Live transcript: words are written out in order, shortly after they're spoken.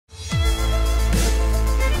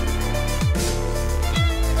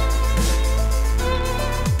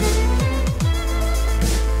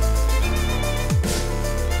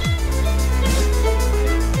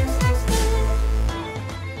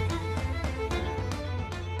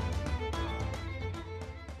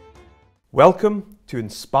Welcome to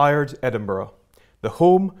Inspired Edinburgh, the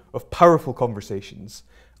home of powerful conversations.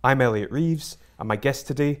 I'm Elliot Reeves, and my guest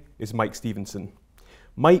today is Mike Stevenson.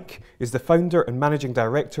 Mike is the founder and Managing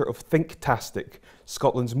Director of Thinktastic,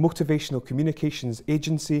 Scotland's motivational communications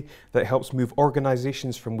agency that helps move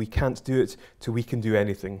organisations from we can't do it to we can do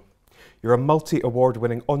anything. You're a multi-award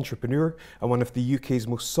winning entrepreneur and one of the UK's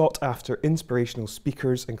most sought after inspirational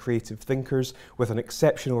speakers and creative thinkers with an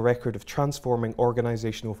exceptional record of transforming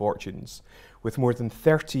organisational fortunes. With more than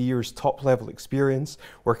 30 years top level experience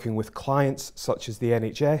working with clients such as the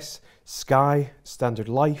NHS, Sky, Standard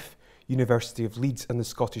Life, University of Leeds and the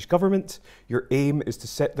Scottish Government, your aim is to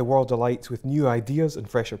set the world alight with new ideas and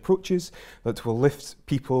fresh approaches that will lift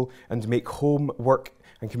people and make home, work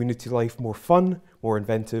and community life more fun, more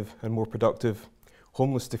inventive and more productive.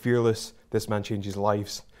 Homeless to fearless, this man changes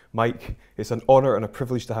lives. Mike, it's an honour and a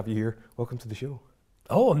privilege to have you here. Welcome to the show.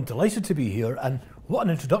 Oh, I'm delighted to be here, and what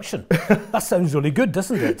an introduction. That sounds really good,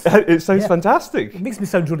 doesn't it? It sounds fantastic. It makes me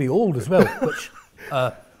sound really old as well, which,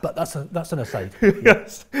 but that's an aside.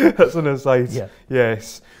 Yes, that's an aside. Yeah.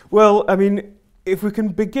 Yes. Well, I mean, if we can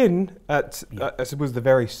begin at, I suppose, the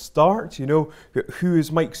very start, you know, who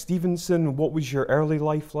is Mike Stevenson? What was your early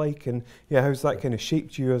life like? And yeah, how's that kind of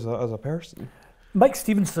shaped you as a person? Mike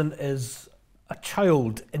Stevenson is a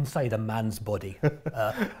child inside a man's body.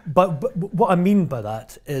 But what I mean by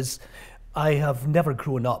that is I have never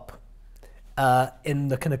grown up in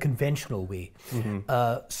the kind of conventional way.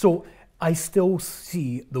 Mm-hmm. So I still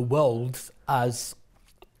see the world as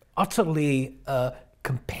utterly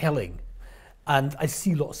compelling. And I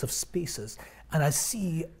see lots of spaces, and I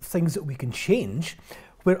see things that we can change,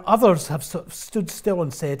 where others have sort of stood still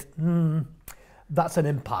and said, that's an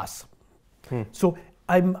impasse. So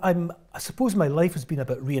I suppose my life has been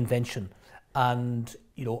about reinvention and,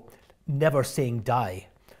 you know, never saying die.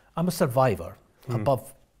 I'm a survivor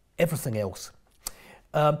above everything else.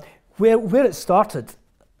 Where it started,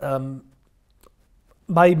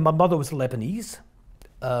 my mother was Lebanese,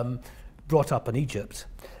 brought up in Egypt.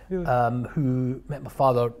 Who met my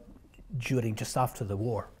father just after the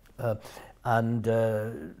war, and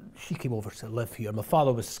she came over to live here. My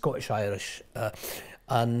father was Scottish-Irish,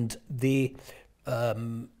 and they,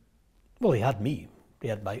 well, he had me. They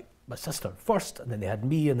had my sister first, and then they had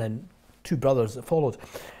me, and then two brothers that followed.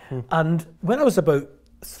 And when I was about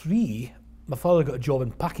 3, my father got a job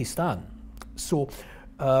in Pakistan. So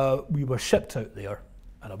we were shipped out there,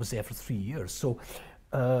 and I was there for 3 years. So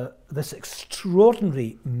this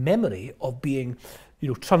extraordinary memory of being, you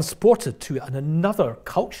know, transported to another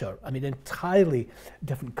culture. I mean, entirely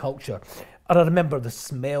different culture. And I remember the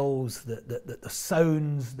smells, the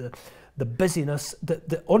sounds, the busyness,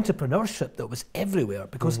 the entrepreneurship that was everywhere.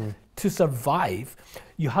 Because to survive,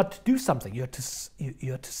 you had to do something. You had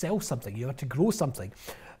to sell something. You had to grow something.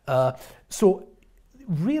 So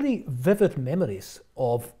really vivid memories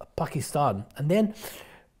of Pakistan. And then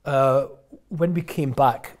when we came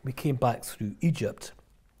back through Egypt.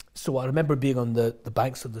 So I remember being on the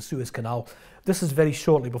banks of the Suez Canal. This is very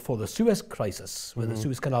shortly before the Suez crisis, where the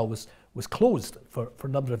Suez Canal was closed for a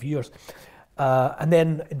number of years. And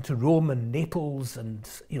then into Rome and Naples, and,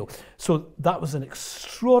 you know, so that was an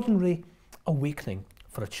extraordinary awakening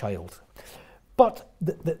for a child. But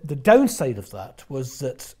the downside of that was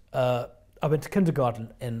that I went to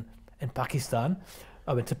kindergarten in Pakistan.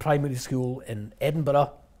 I went to primary school in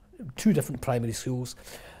Edinburgh, 2 different primary schools,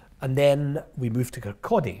 and then we moved to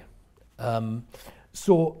Kirkcaldy.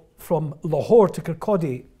 So from Lahore to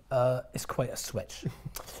Kirkcaldy is quite a switch.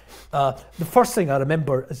 The first thing I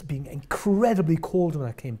remember is being incredibly cold when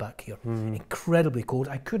I came back here. Incredibly cold.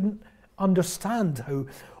 I couldn't understand how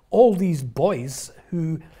all these boys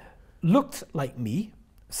who looked like me,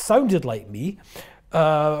 sounded like me,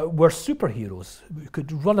 were superheroes who could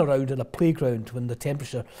run around in a playground when the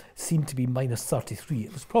temperature seemed to be minus 33.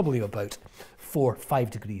 It was probably about 4 or 5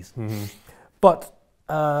 degrees. But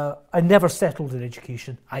I never settled in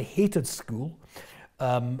education. I hated school.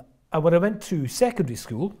 And when I went to secondary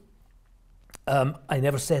school, I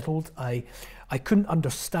never settled. I couldn't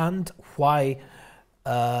understand why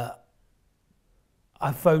I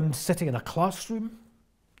found sitting in a classroom,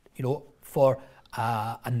 you know, for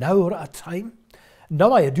an hour at a time.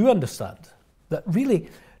 Now I do understand that really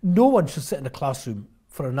no one should sit in a classroom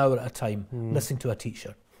for an hour at a time listening to a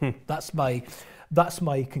teacher. That's my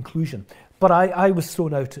conclusion. But I was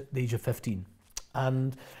thrown out at the age of 15,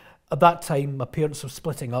 and at that time my parents were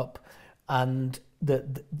splitting up, and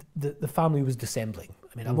the family was dissembling.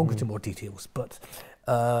 I mean, I won't go into more details, but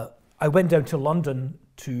I went down to London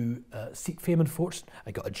to seek fame and fortune.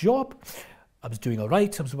 I got a job. I was doing all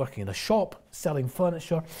right. I was working in a shop selling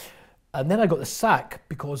furniture. And then I got the sack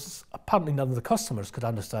because apparently none of the customers could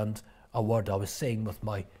understand a word I was saying with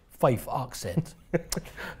my Fife accent.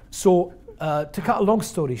 So to cut a long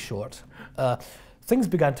story short, things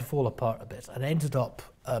began to fall apart a bit, and I ended up,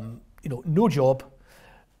 no job,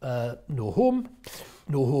 no home,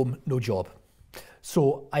 no job.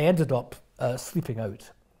 So I ended up sleeping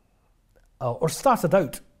out, or started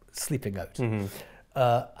out sleeping out.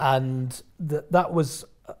 And that was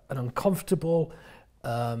an uncomfortable,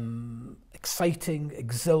 exciting,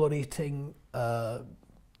 exhilarating,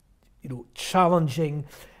 challenging,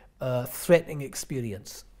 threatening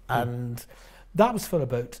experience. And that was for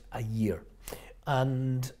about a year.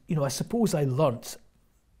 And, I suppose I learnt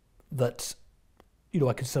that,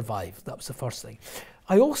 I could survive. That was the first thing.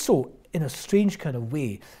 I also, in a strange kind of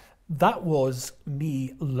way, that was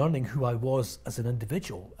me learning who I was as an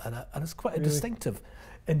individual. And it's quite a distinctive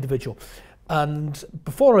individual. And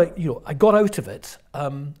before I got out of it,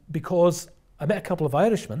 because I met a couple of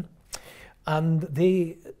Irishmen, and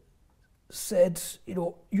they said,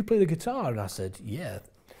 you play the guitar? And I said, yeah.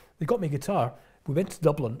 They got me a guitar. We went to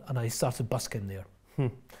Dublin, and I started busking there.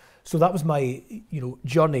 So that was my,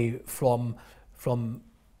 journey from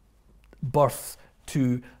birth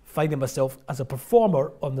to finding myself as a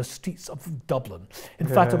performer on the streets of Dublin. In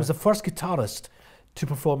fact, I was the first guitarist to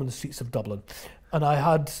perform on the streets of Dublin. And I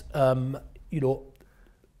had,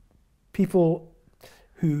 people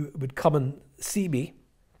who would come and see me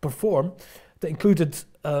perform that included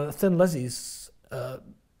Thin Lizzy's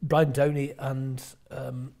Brian Downey and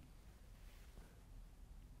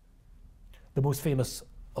the most famous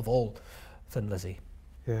of all, Thin Lizzy,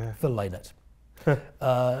 Phil Lynott.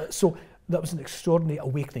 So that was an extraordinary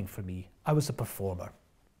awakening for me. I was a performer.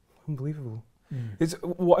 Unbelievable. It's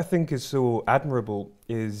what I think is so admirable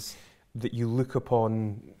is that you look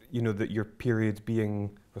upon, that your period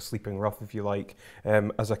being a sleeping rough, if you like,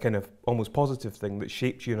 as a kind of almost positive thing that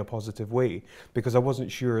shaped you in a positive way. Because I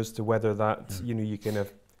wasn't sure as to whether that, you kind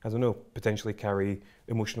of, I don't know, potentially carry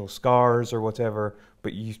emotional scars or whatever,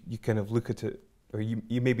 but you kind of look at it, or you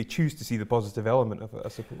maybe choose to see the positive element of it, I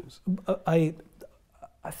suppose.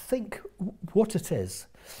 I think what it is,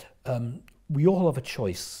 we all have a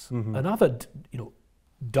choice. And I've had,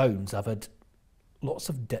 downs, I've had lots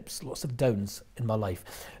of dips, lots of downs in my life.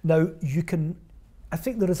 Now, I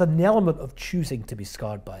think there is an element of choosing to be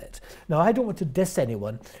scarred by it. Now, I don't want to diss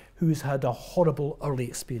anyone who's had a horrible early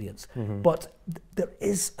experience, but there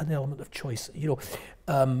is an element of choice.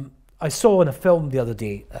 I saw in a film the other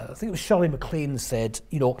day, I think it was Shirley MacLaine said,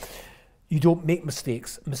 you don't make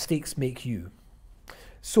mistakes, mistakes make you.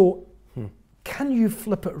 So can you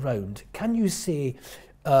flip it around? Can you say,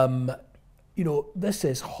 this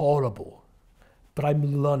is horrible, but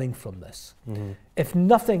I'm learning from this. If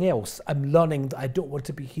nothing else, I'm learning that I don't want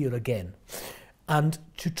to be here again. And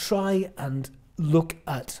to try and look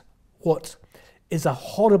at what is a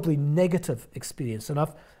horribly negative experience, and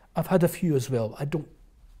I've had a few as well, I don't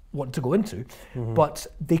want to go into, but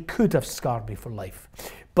they could have scarred me for life.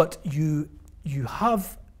 But you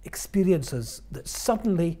have experiences that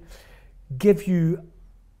suddenly give you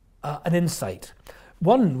an insight.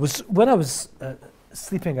 One was when I was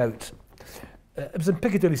sleeping out. It was in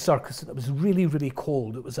Piccadilly Circus, and it was really, really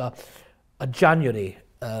cold. It was a January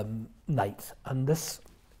night, and this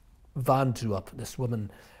van drew up. This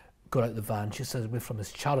woman got out of the van. She said, we're from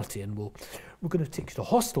this charity, and we're going to take you to a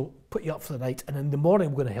hostel, put you up for the night, and in the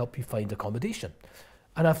morning we're going to help you find accommodation.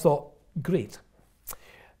 And I thought, great.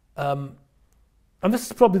 And this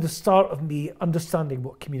is probably the start of me understanding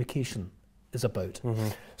what communication is about.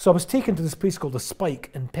 So I was taken to this place called the Spike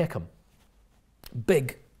in Peckham,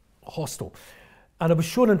 big hostel. And I was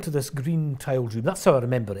shown into this green tiled room. That's how I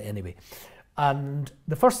remember it anyway. And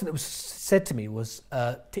the first thing that was said to me was,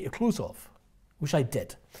 take your clothes off, which I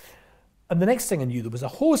did. And the next thing I knew, there was a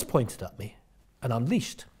hose pointed at me and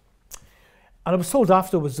unleashed. And I was told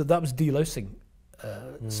afterwards that that was delousing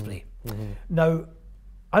spray. Now,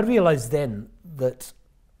 I realised then that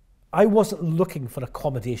I wasn't looking for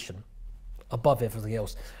accommodation above everything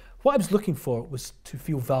else. What I was looking for was to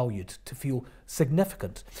feel valued, to feel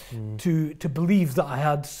significant, to believe that I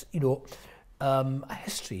had, a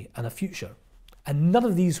history and a future. And none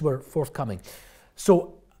of these were forthcoming.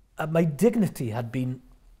 So my dignity had been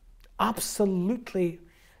absolutely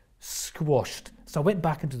squashed. So I went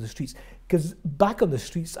back into the streets, because back on the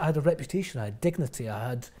streets I had a reputation, I had dignity, I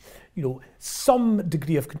had, some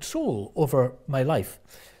degree of control over my life.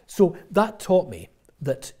 So that taught me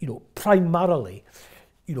that, primarily,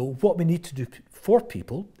 what we need to do for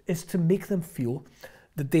people is to make them feel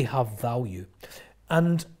that they have value.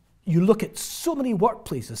 And you look at so many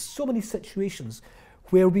workplaces, so many situations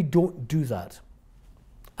where we don't do that.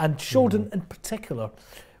 And children in particular,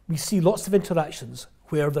 we see lots of interactions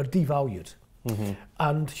where they're devalued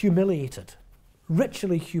and humiliated,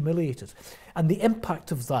 ritually humiliated. And the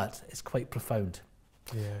impact of that is quite profound.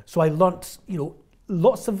 Yeah. So I learnt,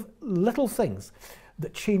 lots of little things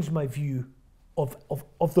that changed my view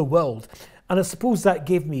of the world. And I suppose that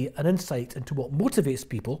gave me an insight into what motivates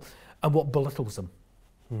people and what belittles them.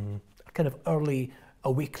 A kind of early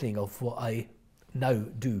awakening of what I now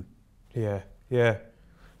do. Yeah, yeah.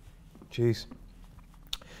 Jeez.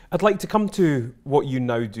 I'd like to come to what you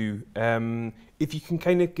now do. If you can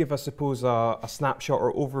kind of give, I suppose, a snapshot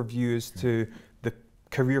or overview as to the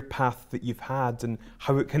career path that you've had and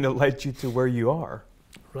how it kind of led you to where you are.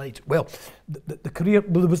 Right. Well, the career,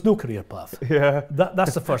 well, there was no career path. Yeah.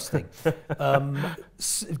 That's the first thing.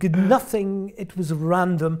 Nothing, it was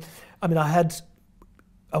random. I mean,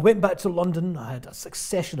 I went back to London, I had a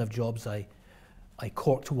succession of jobs. I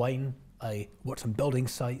corked wine, I worked on building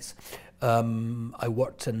sites, I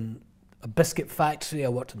worked in a biscuit factory, I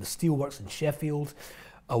worked in the steelworks in Sheffield,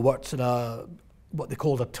 I worked in what they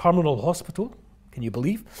called a terminal hospital, can you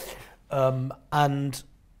believe? I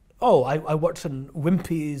worked in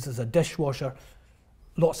Wimpy's as a dishwasher,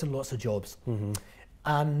 lots and lots of jobs.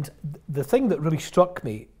 And the thing that really struck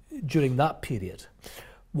me during that period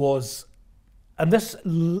was, and this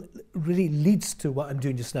really leads to what I'm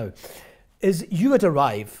doing just now, is you would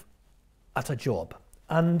arrive at a job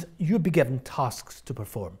and you'd be given tasks to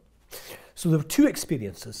perform. So there were two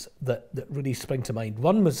experiences that really spring to mind.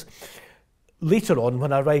 One was later on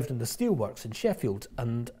when I arrived in the steelworks in Sheffield,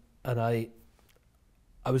 and I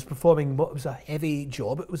was performing what was a heavy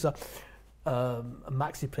job. It was a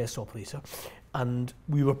maxi press operator, and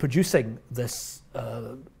we were producing this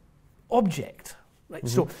object. Right,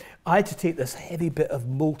 so I had to take this heavy bit of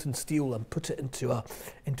molten steel and put it into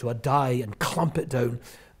a die and clamp it down,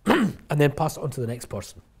 and then pass it on to the next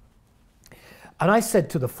person. And I said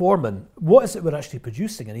to the foreman, "What is it we're actually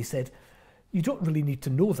producing?" And he said, "You don't really need to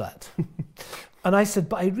know that." And I said,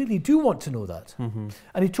 "But I really do want to know that."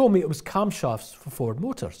 And he told me it was camshafts for Ford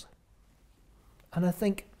Motors. And I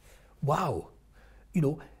think, wow,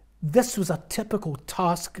 this was a typical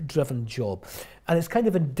task-driven job, and it's kind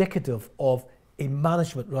of indicative of a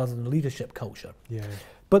management rather than leadership culture. Yeah.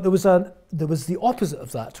 But there was the opposite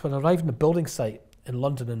of that when I arrived in a building site in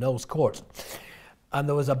London in Earl's Court, and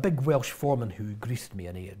there was a big Welsh foreman who greeted me,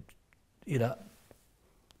 and he had a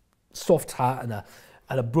soft hat and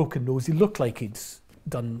a broken nose. He looked like he'd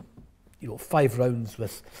done 5 rounds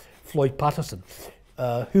with Floyd Patterson,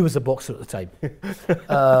 who was a boxer at the time.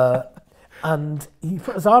 And he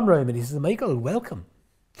put his arm around me and he said, "Michael, welcome."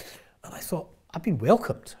 And I thought, I've been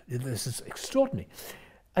welcomed. This is extraordinary.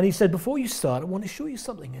 And he said, "Before you start, I want to show you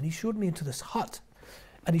something." And he showed me into this hut.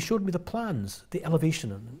 And he showed me the plans, the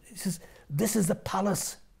elevation. And he says, "This is the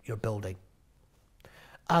palace you're building."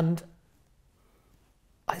 And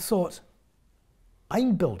I thought,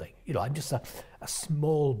 I'm building. I'm just a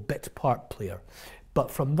small bit part player. But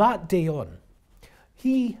from that day on,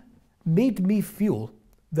 he made me feel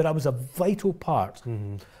that I was a vital part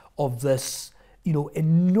of this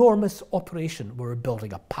enormous operation where we're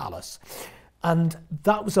building a palace. And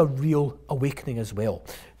that was a real awakening as well,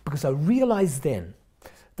 because I realized then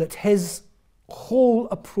that his whole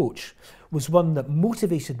approach was one that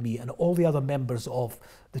motivated me and all the other members of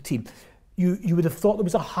the team. You would have thought there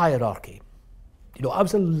was a hierarchy. I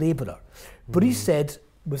was a labourer. But he said,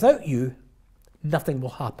 without you, nothing will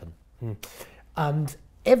happen. And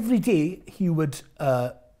every day he would,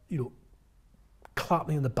 clap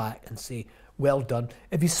me on the back and say, "Well done."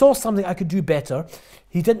 If he saw something I could do better,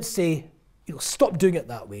 he didn't say, "Stop doing it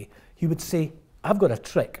that way." He would say, "I've got a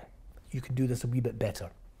trick. You can do this a wee bit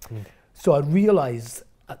better." So I realised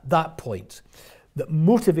at that point that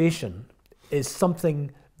motivation is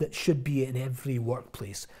something that should be in every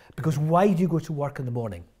workplace. Because why do you go to work in the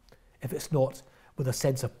morning if it's not with a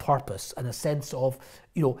sense of purpose and a sense of,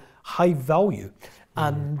 high value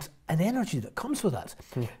and an energy that comes with that?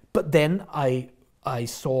 But then I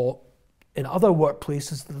saw in other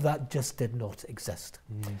workplaces that just did not exist.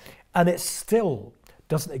 And it still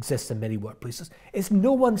doesn't exist in many workplaces. It's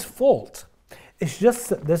no one's fault. It's just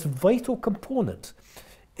that this vital component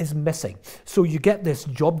is missing. So you get this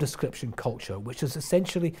job description culture, which is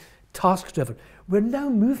essentially task-driven. We're now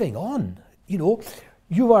moving on.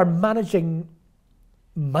 You are managing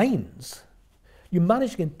minds. You're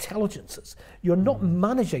managing intelligences. You're not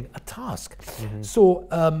managing a task. So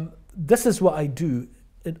this is what I do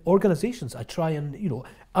in organizations. I try and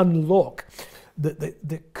unlock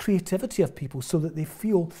the creativity of people so that they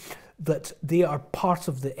feel that they are part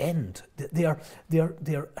of the end, that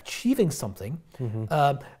they are achieving something,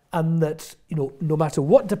 and that, you know, no matter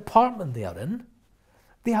what department they are in,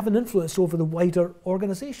 they have an influence over the wider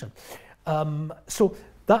organisation. So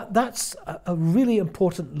that's a really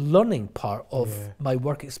important learning part of my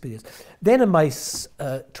work experience. Then in my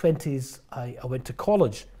 20s, I went to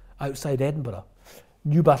college outside Edinburgh,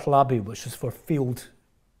 New Battle Abbey, which is for failed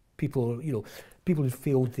people, you know, people who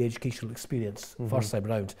failed the educational experience first time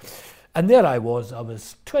around. And there I was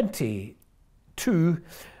 22, and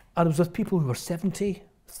I was with people who were 70,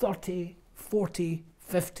 30, 40,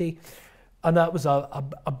 50, and that was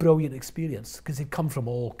a brilliant experience because they'd come from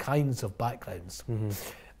all kinds of backgrounds.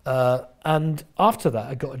 And after that,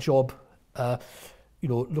 I got a job, you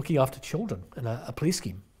know, looking after children in a play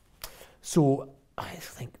scheme. So I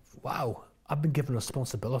think, wow, I've been given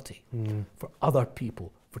responsibility for other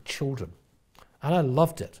people, for children. And I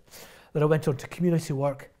loved it. Then I went on to community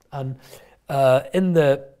work, and in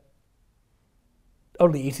the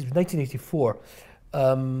early 80s, 1984,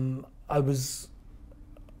 I was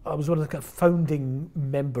one of the kind of founding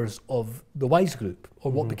members of the WISE Group,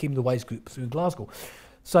 or what became the WISE Group through Glasgow.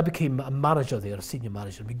 So I became a manager there, a senior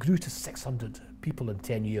manager. We grew to 600 people in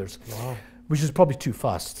 10 years, which is probably too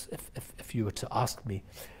fast if you were to ask me.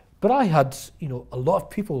 But I had, you know, a lot of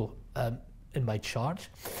people in my charge,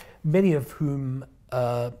 many of whom,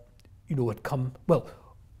 you know, had come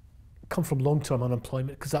from long-term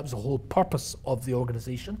unemployment, because that was the whole purpose of the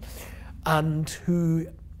organisation, and who,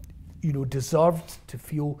 you know, deserved to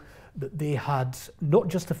feel that they had not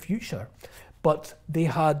just a future, but they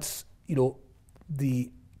had, you know,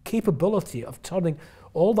 the capability of turning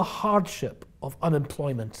all the hardship of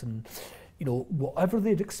unemployment and, you know, whatever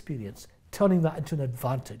they'd experienced, turning that into an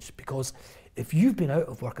advantage. Because if you've been out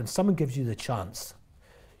of work and someone gives you the chance,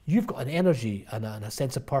 you've got an energy and a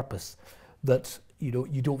sense of purpose that, you know,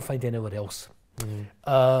 you don't find anywhere else. And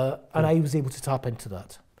I was able to tap into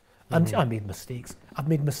that. And I made mistakes. I've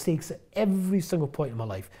made mistakes at every single point in my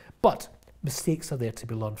life, but mistakes are there to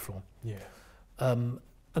be learned from. And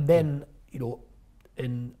then, you know,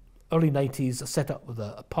 in early 90s, I set up with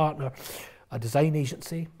a partner, a design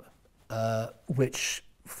agency, which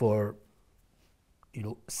for, you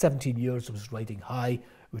know, 17 years was riding high.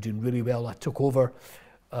 We were doing really well. I took over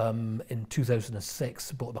in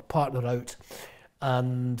 2006, brought my partner out,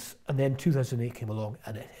 and then 2008 came along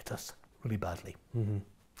and it hit us really badly.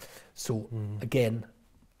 So again,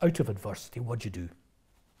 out of adversity, what'd you do?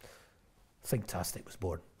 Thinktastic was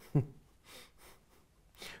born.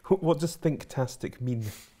 What does Thinktastic mean?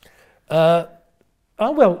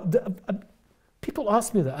 People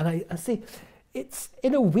ask me that, and I say, it's,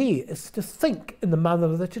 in a way, it's to think in the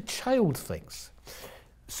manner that a child thinks.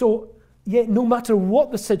 So, yeah, no matter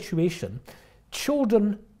what the situation,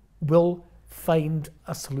 children will find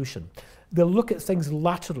a solution. They'll look at things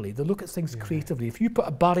laterally, they'll look at things creatively. If you put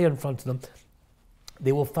a barrier in front of them,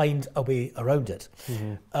 they will find a way around it.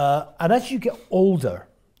 And as you get older,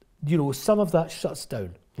 you know, some of that shuts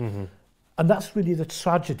down. And that's really the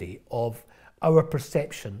tragedy of our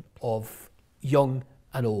perception of young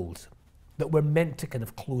and old, that we're meant to kind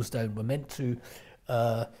of close down. We're meant to,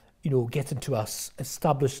 you know, get into a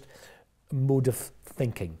established mode of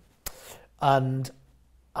thinking. And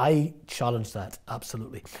I challenge that,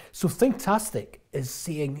 absolutely. So Thinktastic is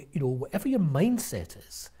saying, you know, whatever your mindset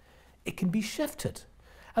is, it can be shifted.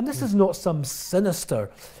 And this is not some sinister,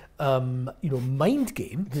 you know, mind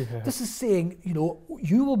game. This is saying, you know,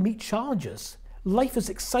 you will meet challenges. Life is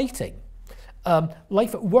exciting.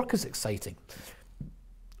 Life at work is exciting.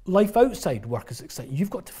 Life outside work is exciting. You've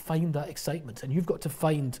got to find that excitement, and you've got to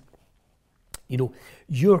find, you know,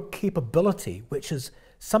 your capability, which is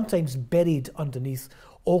sometimes buried underneath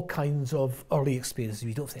all kinds of early experiences.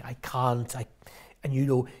 You don't think, I can't, and you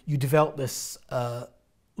know, you develop this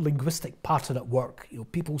linguistic pattern at work. You know,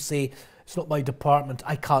 people say, it's not my department,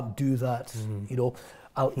 I can't do that. You know,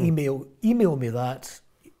 I'll email me that,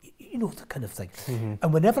 you know, the kind of thing.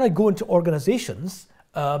 And whenever I go into organisations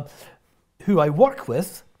who I work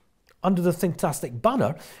with under the Thinktastic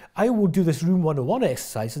banner, I will do this Room 101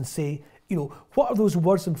 exercise and say, you know, what are those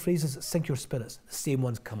words and phrases that sink your spirits? The same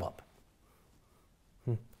ones come up.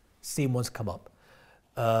 Same ones come up.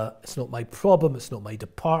 It's not my problem, it's not my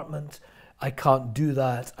department, I can't do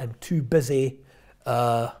that, I'm too busy,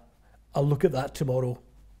 I'll look at that tomorrow.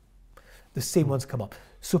 The same ones come up.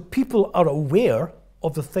 So people are aware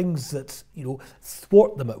of the things that, you know,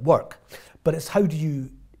 thwart them at work, but it's how do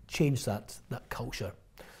you change that culture?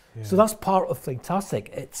 So that's part of Thinktastic.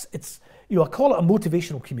 It's you know, I call it a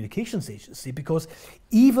motivational communications agency because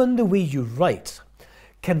even the way you write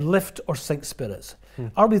can lift or sink spirits.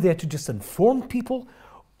 Are we there to just inform people,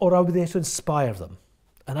 or are we there to inspire them?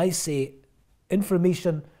 And I say,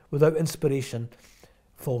 information without inspiration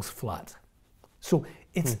falls flat. So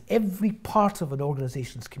it's every part of an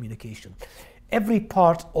organisation's communication, every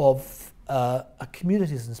part of a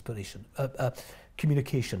community's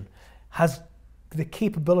communication has the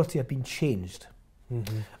capability of being changed.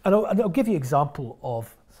 And I'll give you an example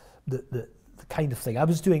of the kind of thing. I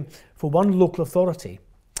was doing, for one local authority,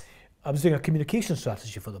 I was doing a communication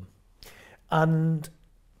strategy for them. And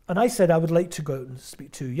I said I would like to go out and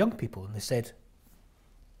speak to young people. And they said,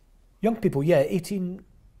 young people, yeah, 18,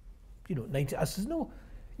 19. I said, no,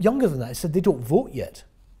 younger than that. I said, they don't vote yet.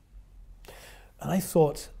 And I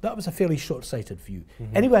thought that was a fairly short-sighted view.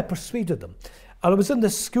 Anyway, I persuaded them. And I was in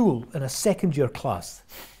this school in a second-year class.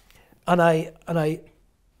 And I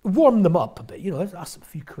warmed them up a bit, I asked them a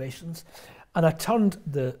few questions. And I turned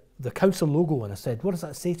the council logo and I said, what does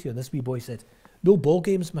that say to you? And this wee boy said, no ball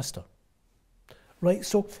games, mister. Right,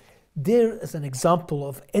 so there is an example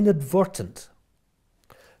of inadvertent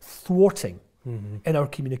thwarting in our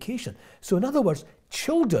communication. So in other words,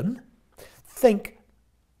 children think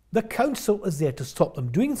the council is there to stop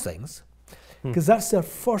them doing things because that's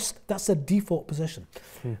their default position.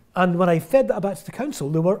 And when I fed that back to the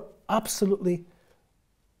council, they were absolutely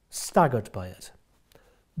staggered by it.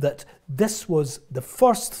 That this was the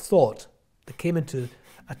first thought that came into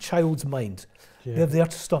a child's mind. Yeah. They're there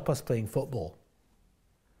to stop us playing football.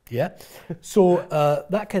 Yeah? So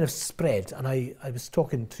that kind of spread, and I was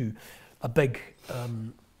talking to a big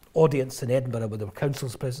audience in Edinburgh where there were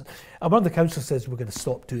councils present, and one of the councils says we're going to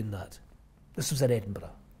stop doing that. This was in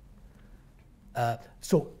Edinburgh.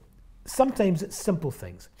 So sometimes it's simple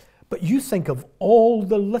things, but you think of all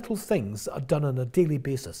the little things that are done on a daily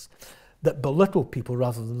basis that belittle people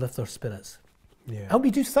rather than lift their spirits. Yeah. And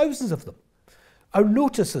we do thousands of them. Our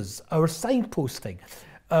notices, our signposting,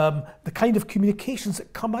 the kind of communications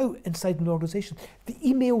that come out inside an organisation, the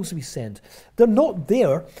emails we send, they're not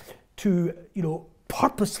there to,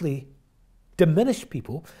 purposely diminish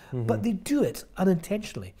people, but they do it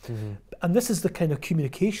unintentionally. And this is the kind of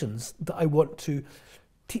communications that I want to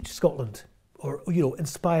teach Scotland, or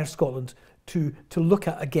inspire Scotland to look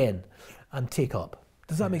at again and take up.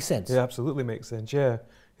 Does that make sense? Yeah, absolutely makes sense. Yeah.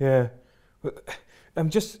 I'm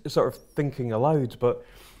just sort of thinking aloud, but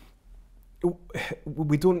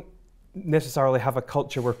we don't necessarily have a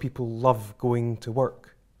culture where people love going to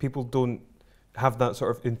work. People don't have that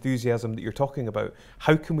sort of enthusiasm that you're talking about.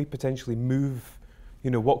 How can we potentially move,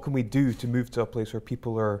 what can we do to move to a place where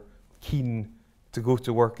people are keen to go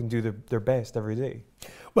to work and do their best every day?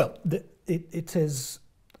 Well, it is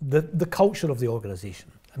the culture of the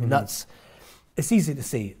organisation. I mean, it's easy to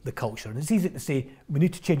say the culture, and it's easy to say we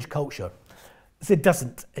need to change culture. It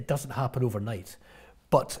doesn't happen overnight.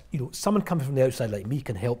 But someone coming from the outside like me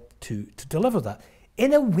can help to deliver that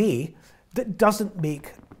in a way that doesn't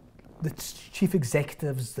make the chief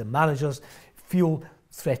executives, the managers, feel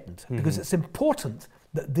threatened. Because it's important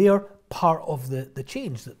that they're part of the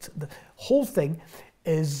change. That the whole thing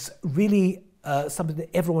is really something that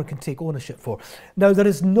everyone can take ownership for. Now, there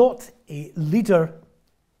is not a leader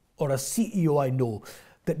or a CEO I know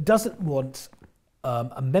that doesn't want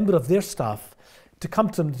a member of their staff to come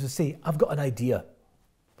to them to say, I've got an idea.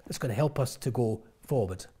 It's going to help us to go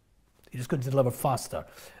forward. You're just going to deliver faster,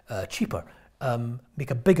 cheaper,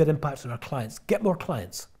 make a bigger impact on our clients, get more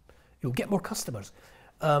clients, get more customers.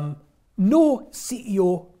 No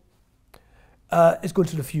CEO is going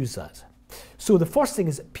to refuse that. So the first thing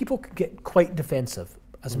is that people can get quite defensive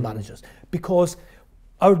as managers because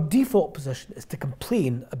our default position is to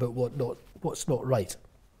complain about what's not right.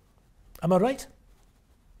 Am I right?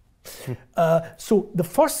 So the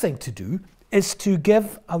first thing to do is to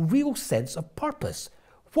give a real sense of purpose.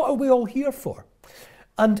 What are we all here for?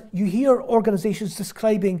 And you hear organisations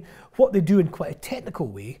describing what they do in quite a technical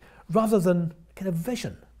way rather than kind of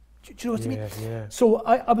vision. Do you know what I mean? Yeah. So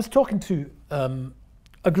I was talking to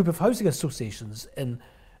a group of housing associations in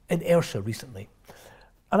Ayrshire recently,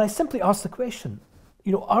 and I simply asked the question,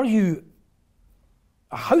 are you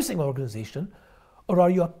a housing organisation or are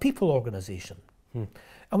you a people organisation? And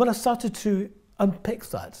when I started to unpick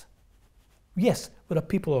that, yes, we're a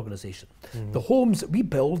people organisation. The homes that we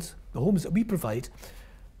build, the homes that we provide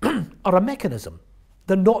are a mechanism.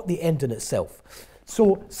 They're not the end in itself.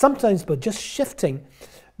 So sometimes by just shifting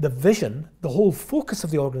the vision, the whole focus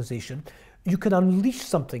of the organisation, you can unleash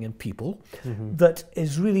something in people that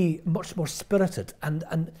is really much more spirited.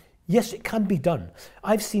 And yes, it can be done.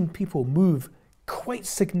 I've seen people move quite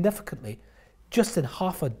significantly just in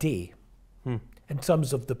half a day in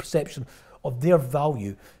terms of the perception of their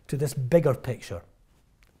value to this bigger picture.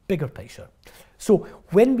 So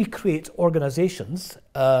when we create organisations,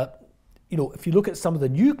 if you look at some of the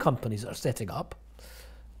new companies that are setting up,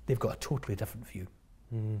 they've got a totally different view.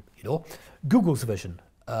 You know, Google's vision,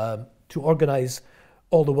 to organise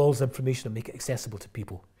all the world's information and make it accessible to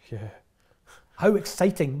people. Yeah. How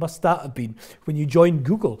exciting must that have been when you joined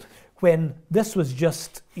Google, when this was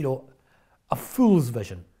just, you know, a fool's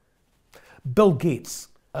vision. Bill Gates,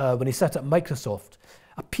 when he set up Microsoft,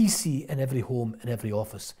 a PC in every home, in every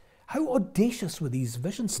office. How audacious were these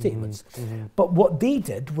vision statements? But what they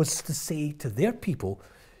did was to say to their people,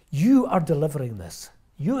 you are delivering this.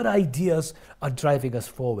 Your ideas are driving us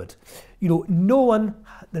forward. You know,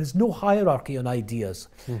 there's no hierarchy on ideas.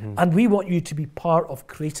 And we want you to be part of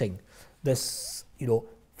creating this, you know,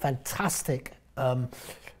 fantastic,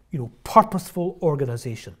 you know, purposeful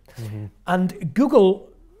organization. And Google,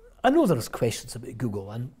 I know there's questions about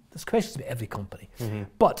Google, and there's questions about every company.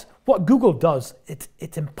 But what Google does,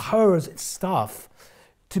 it empowers its staff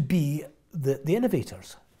to be the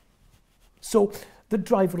innovators. So the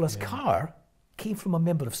driverless car came from a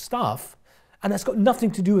member of staff, and it's got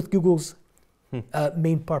nothing to do with Google's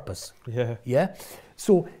main purpose. Yeah.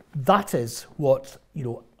 So that is what, you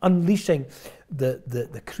know, unleashing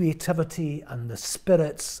the creativity and the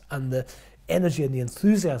spirits and the energy and the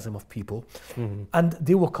enthusiasm of people, and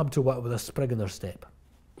they will come to work with a spring in their step.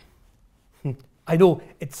 I know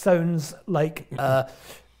it sounds like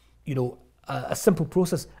you know, a simple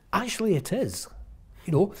process. Actually, it is.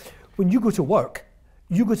 You know, when you go to work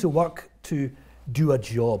to do a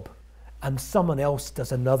job, and someone else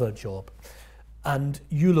does another job, and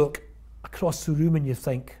you look across the room and you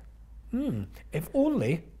think, if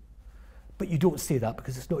only, but you don't say that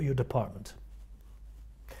because it's not your department.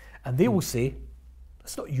 And they will say,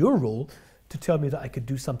 it's not your role to tell me that I could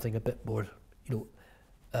do something a bit more, you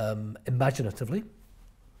know, imaginatively.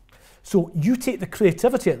 So you take the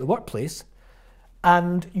creativity at the workplace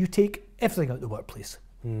and you take everything out of the workplace.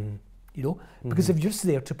 You know, because if you're just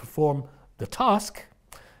there to perform the task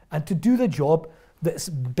and to do the job that's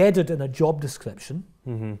embedded in a job description,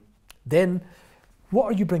 then what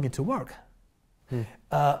are you bringing to work?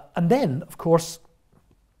 And then, of course,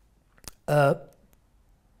 the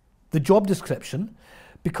job description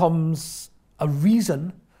becomes a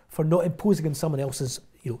reason for not imposing on someone else's,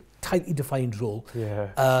 you know, tightly defined role.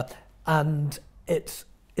 And it's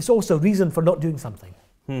also a reason for not doing something.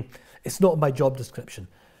 It's not in my job description.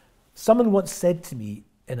 Someone once said to me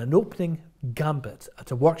in an opening gambit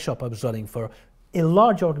at a workshop I was running for a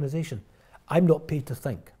large organisation, I'm not paid to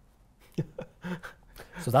think.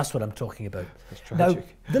 So that's what I'm talking about. That's tragic. Now,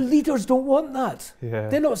 the leaders don't want that.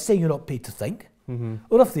 They're not saying you're not paid to think.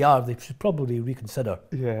 Or if they are, they should probably reconsider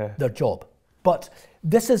their job. But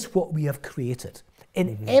this is what we have created.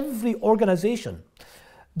 In every organisation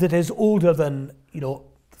that is older than, you know,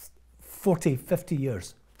 40, 50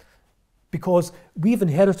 years, because we've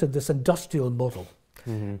inherited this industrial model,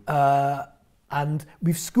 and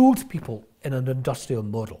we've schooled people in an industrial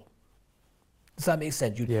model. Does that make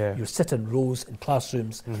sense? You sit in rows in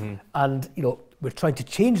classrooms, and, you know, we're trying to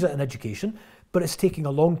change that in education, but it's taking a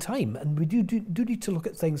long time, and we do need to look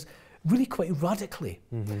at things really quite radically,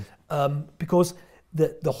 because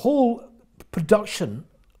the whole production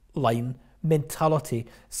line mentality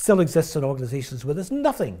still exists in organisations where there's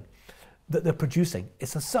nothing that they're producing.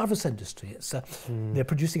 It's a service industry. They're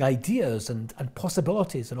producing ideas and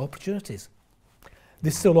possibilities and opportunities. They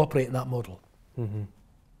still operate in that model.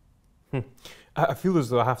 I feel as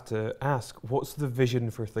though I have to ask, what's the vision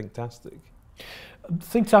for Thinktastic?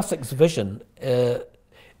 Thinktastic's vision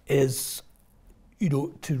is, you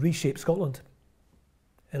know, to reshape Scotland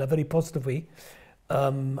in a very positive way,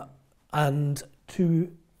 and to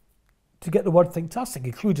get the word Thinktastic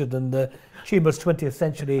included in the Chamber's 20th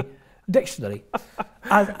Century Dictionary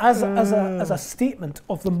as a statement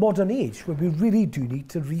of the modern age, where we really do need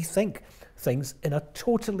to rethink things in a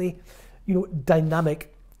totally, you know,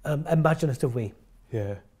 dynamic, imaginative way.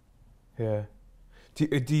 Do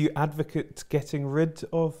you advocate getting rid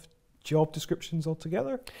of job descriptions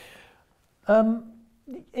altogether?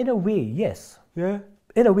 In a way, yes.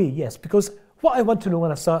 In a way, yes, because what I want to know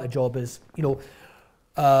when I start a job is, you know,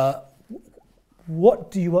 what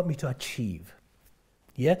do you want me to achieve?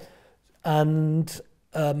 And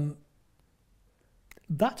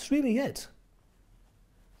that's really it.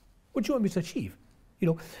 What do you want me to achieve?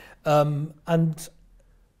 You know, and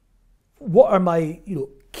what are my, you know,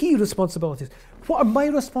 key responsibilities? What are my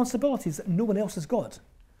responsibilities that no one else has got?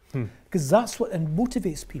 Because that's what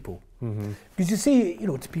motivates people. Because you say, you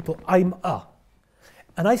know, to people, I'm a.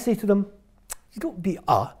 And I say to them, you don't be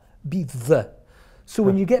a, be the. So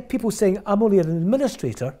when you get people saying, I'm only an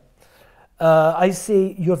administrator, I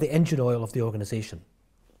say, you're the engine oil of the organisation.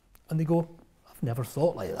 And they go, I've never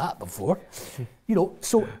thought like that before. You know,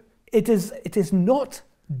 so it is not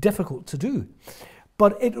difficult to do.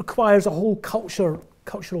 but it requires a whole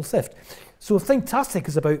cultural shift. So Thinktastic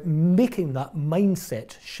is about making that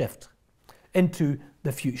mindset shift into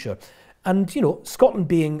the future. And, you know, Scotland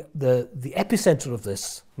being the epicenter of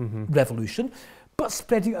this revolution, but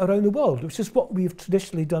spreading it around the world, which is what we've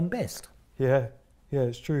traditionally done best. Yeah, yeah,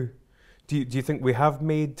 it's true. Do you think we have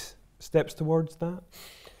made steps towards that?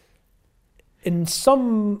 In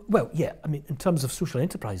some, well, yeah, I mean, in terms of social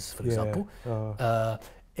enterprises, for example,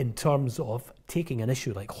 in terms of taking an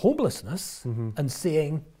issue like homelessness and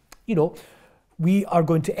saying, you know, we are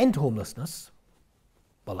going to end homelessness.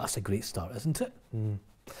 Well, that's a great start, isn't it? And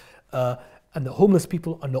that homeless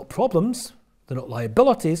people are not problems, they're not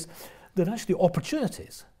liabilities, they're actually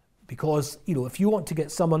opportunities. Because, you know, if you want to get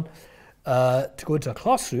someone to go into a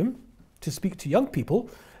classroom to speak to young people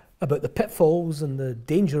about the pitfalls and the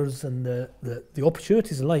dangers and the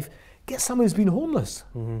opportunities in life, get someone who's been homeless.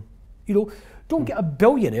 You know, don't get a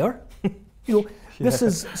billionaire. You know, this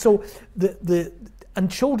is, so and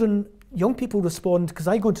children, young people respond, because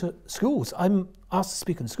I go into schools, I'm asked to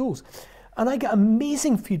speak in schools, and I get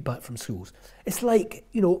amazing feedback from schools. It's like,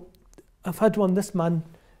 you know, I've had one, this man,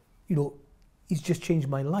 you know, he's just changed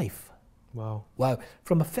my life. Wow. Wow.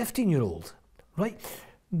 From a 15-year-old, right?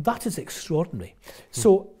 That is extraordinary.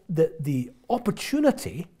 So the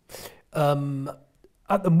opportunity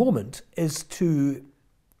at the moment is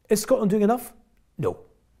Scotland doing enough? No.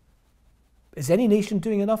 Is any nation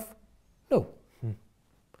doing enough? No.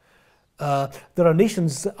 There are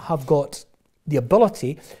nations that have got the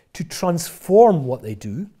ability to transform what they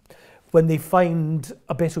do when they find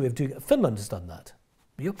a better way of doing it. Finland has done that.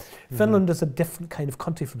 You know? Finland is a different kind of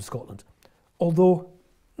country from Scotland. Although,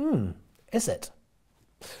 is it?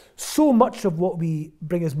 So much of what we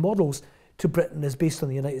bring as models to Britain is based on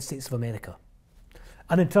the United States of America.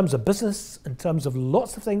 And in terms of business, in terms of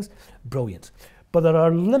lots of things, brilliant. But there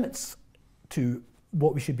are limits to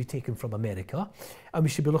what we should be taking from America, and we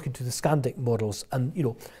should be looking to the Scandic models. And, you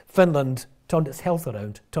know, Finland turned its health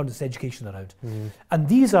around, turned its education around. And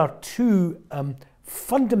these are two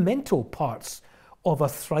fundamental parts of a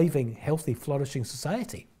thriving, healthy, flourishing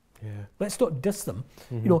society. Yeah. Let's not diss them.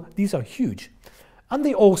 You know, these are huge. And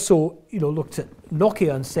they also, you know, looked at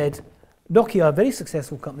Nokia and said, Nokia, a very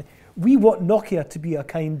successful company, we want Nokia to be a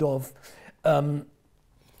kind of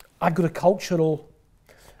agricultural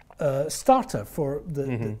starter for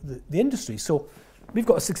the industry. So we've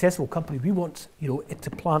got a successful company. We want, you know, it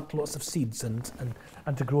to plant lots of seeds and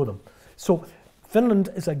to grow them. So Finland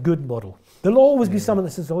is a good model. There'll always be someone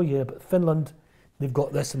that says, oh yeah, but Finland, they've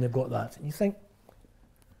got this and they've got that. And you think,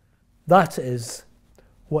 that is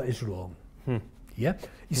what is wrong. Yeah,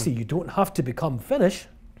 you see, you don't have to become Finnish,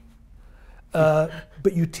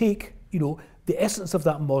 but you take, you know, the essence of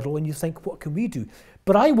that model and you think, what can we do?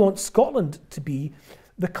 But I want Scotland to be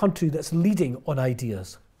the country that's leading on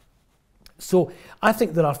ideas. So I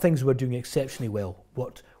think there are things we're doing exceptionally well.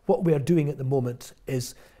 What we are doing at the moment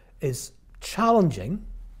is challenging,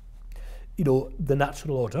 you know, the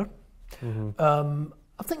natural order.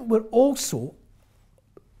 I think we're also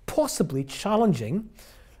possibly challenging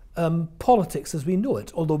politics as we know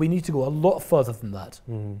it, although we need to go a lot further than that.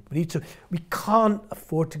 We can't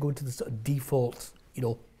afford to go into the sort of default,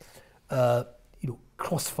 you know,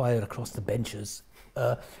 crossfire across the benches.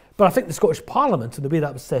 But I think the Scottish Parliament and the way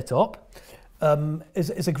that was set up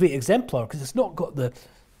is a great exemplar, because it's not got the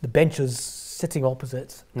benches sitting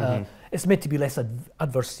opposite. It's meant to be less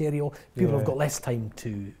adversarial. People have got less time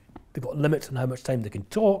they've got limits on how much time they can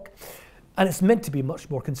talk, and it's meant to be much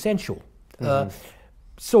more consensual.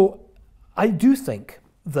 So I do think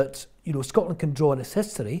that, you know, Scotland can draw on its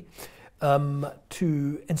history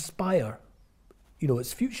to inspire, you know,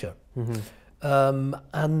 its future.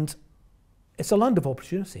 And it's a land of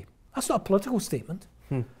opportunity. That's not a political statement.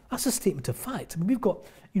 That's a statement of fact. I mean, we've got,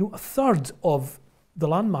 you know, a third of the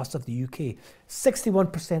landmass of the UK,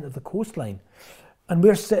 61% of the coastline, and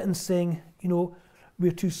we're sitting saying, you know,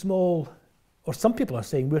 we're too small, or some people are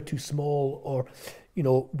saying we're too small, or, you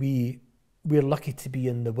know, we're lucky to be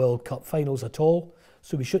in the World Cup finals at all,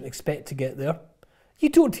 so we shouldn't expect to get there. You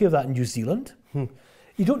don't hear that in New Zealand.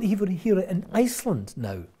 You don't even hear it in Iceland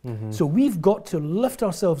now. So we've got to lift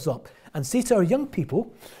ourselves up and say to our young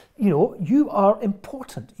people, you know, you are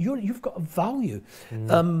important. You've got a value.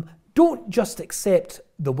 Don't just accept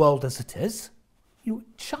the world as it is. You know,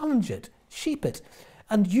 challenge it, shape it.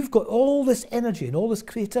 And you've got all this energy and all this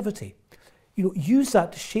creativity. You know, use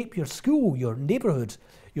that to shape your school, your neighbourhood,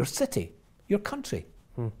 your city, your country.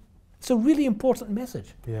 It's a really important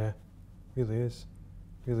message. Yeah, really is.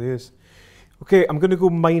 Really is. Okay, I'm going to go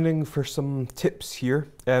mining for some tips here.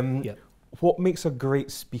 What makes a great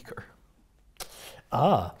speaker?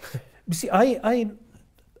 You see, I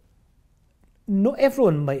not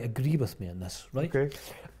everyone might agree with me on this, right? Okay.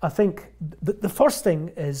 I think the first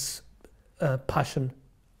thing is passion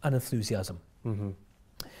and enthusiasm.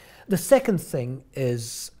 The second thing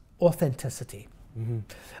is authenticity.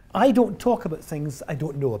 I don't talk about things I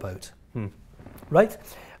don't know about, right?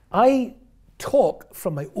 I talk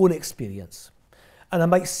from my own experience, and I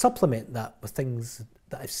might supplement that with things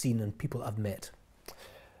that I've seen and people I've met.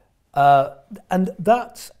 And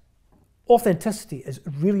that authenticity is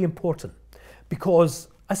really important, because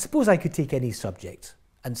I suppose I could take any subject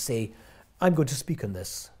and say, I'm going to speak on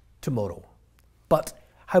this tomorrow, but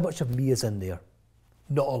how much of me is in there?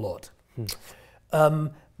 Not a lot.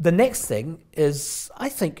 The next thing is, I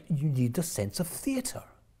think you need a sense of theatre.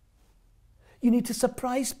 You need to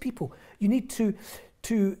surprise people. You need to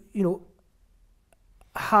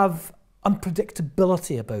have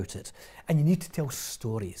unpredictability about it, and you need to tell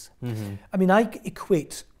stories. I mean, I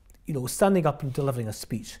equate, standing up and delivering a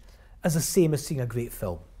speech as the same as seeing a great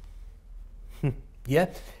film. Yeah,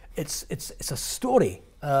 it's a story,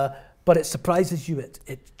 but it surprises you.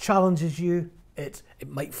 It challenges you. It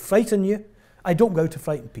might frighten you. I don't go out to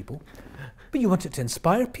frighten people, but you want it to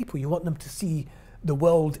inspire people. You want them to see the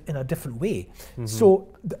world in a different way. So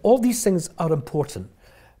all these things are important.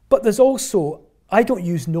 But there's also, I don't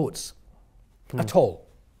use notes at all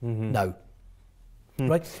now,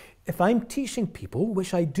 right? If I'm teaching people,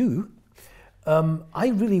 which I do, I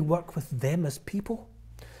really work with them as people.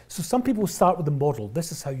 So some people start with a model.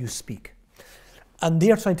 This is how you speak. And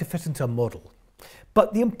they're trying to fit into a model.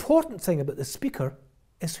 But the important thing about the speaker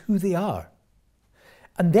is who they are.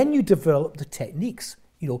 And then you develop the techniques.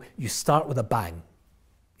 You start with a bang.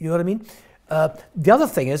 You know what I mean? The other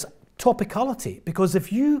thing is topicality, because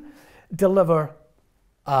if you deliver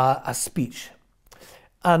a speech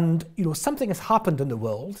and something has happened in the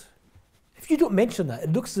world, if you don't mention that,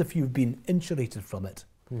 it looks as if you've been insulated from it.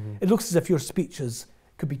 It looks as if your speech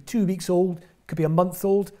could be 2 weeks old, could be a month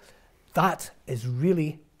old. That is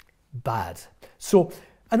really bad. So,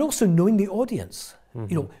 and also knowing the audience.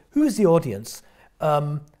 Who is the audience?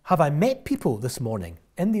 Have I met people this morning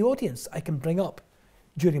in the audience I can bring up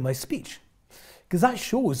during my speech? Because that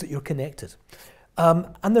shows that you're connected.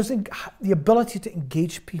 And there's the ability to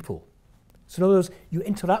engage people. So in other words, you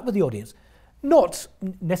interact with the audience, not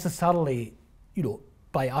necessarily,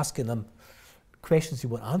 by asking them questions you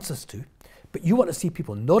want answers to, but you want to see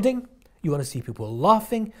people nodding, you want to see people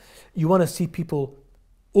laughing, you want to see people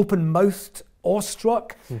open-mouthed,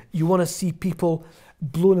 awestruck, you want to see people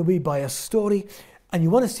blown away by a story, and you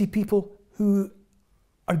want to see people who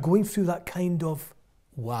are going through that kind of,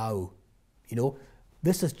 wow,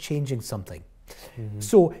 this is changing something.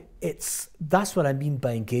 So that's what I mean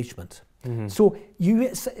by engagement. So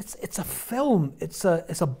it's a film, it's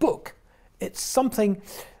a book, it's something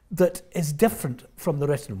that is different from the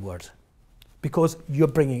written word, because you're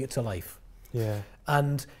bringing it to life. Yeah.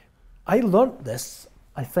 And I learnt this,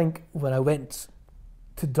 I think, when I went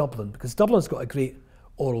to Dublin, because Dublin's got a great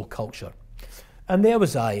oral culture. And there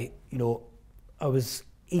was I was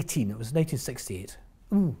 18, it was 1968.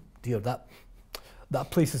 Ooh, dear, that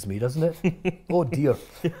places me, doesn't it? Oh dear.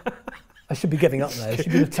 I should be giving up now, I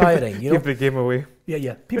should be retiring, Give the game away.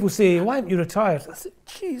 Yeah. People say, why aren't you retired? I said,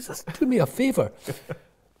 Jesus, do me a favour.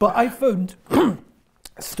 But I found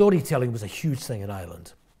storytelling was a huge thing in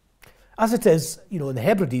Ireland. As it is, in the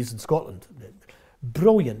Hebrides in Scotland,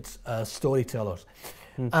 brilliant storytellers.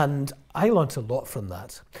 And I learnt a lot from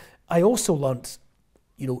that. I also learnt,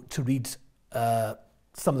 to read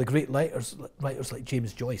some of the great writers like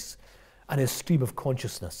James Joyce and his stream of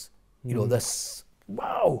consciousness. This,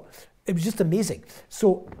 wow, it was just amazing.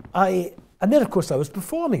 So and then of course I was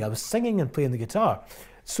performing, I was singing and playing the guitar.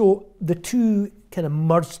 So the two kind of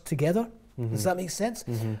merged together. Does that make sense?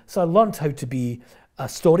 So I learned how to be a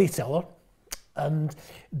storyteller. And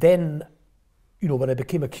then, when I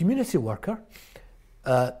became a community worker,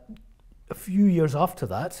 a few years after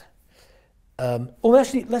that,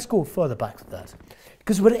 actually, let's go further back to that.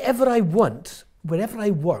 Because wherever I worked,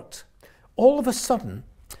 all of a sudden,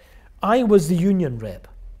 I was the union rep.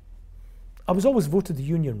 I was always voted the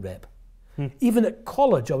union rep. Even at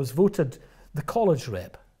college, I was voted the college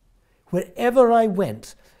rep. Wherever I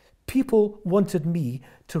went, people wanted me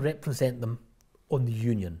to represent them on the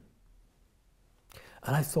union.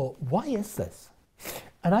 And I thought, why is this?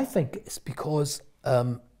 And I think it's because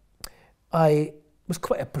I was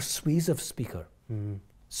quite a persuasive speaker.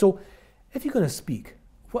 So if you're going to speak,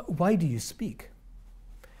 why do you speak?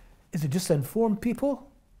 Is it just to inform people?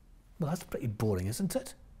 Well, that's pretty boring, isn't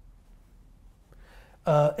it?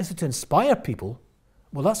 Is it to inspire people?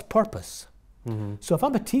 Well, that's purpose. So if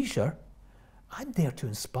I'm a teacher, I'm there to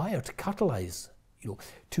inspire, to catalyse,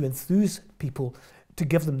 to enthuse people, to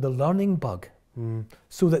give them the learning bug,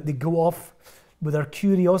 so that they go off with their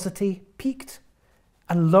curiosity piqued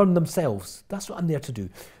and learn themselves. That's what I'm there to do.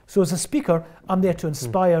 So as a speaker, I'm there to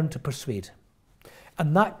inspire and to persuade.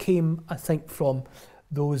 And that came, I think, from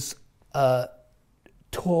those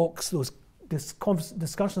talks, those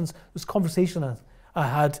discussions, those conversations I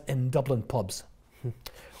had in Dublin pubs,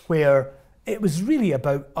 where it was really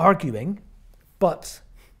about arguing, but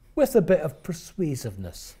with a bit of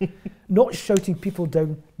persuasiveness, not shouting people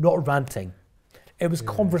down, not ranting. It was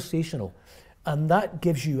conversational, and that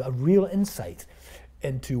gives you a real insight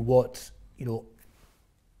into what,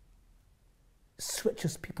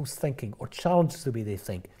 switches people's thinking or challenges the way they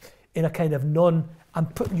think in a kind of I'm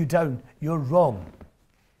putting you down, you're wrong.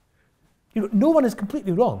 No one is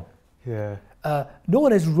completely wrong. Yeah. No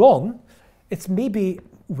one is wrong. It's maybe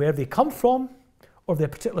where they come from or their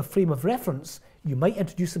particular frame of reference. You might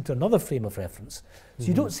introduce them to another frame of reference. So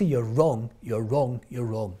you don't say you're wrong, you're wrong, you're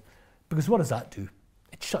wrong. Because what does that do?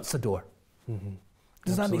 It shuts the door.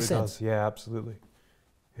 Does that make sense? Does. Yeah, absolutely.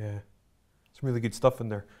 Yeah. Some really good stuff in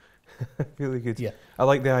there. Really good. Yeah. I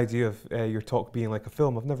like the idea of your talk being like a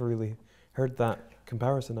film. I've never really heard that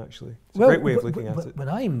comparison, actually. It's a great way of looking at it. When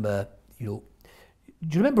I'm, do you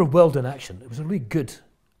remember World in Action? It was a really good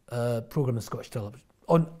programme in Scottish television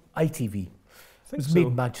on ITV. It was made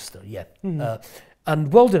in Manchester, yeah.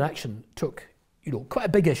 And World in Action took, quite a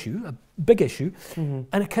big issue, and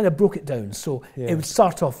it kind of broke it down. So it would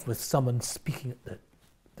start off with someone speaking at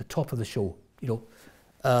the top of the show,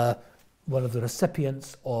 one of the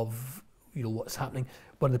recipients of, what's happening,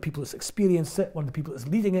 one of the people that's experienced it, one of the people that's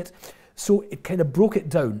leading it. So it kind of broke it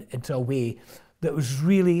down into a way that was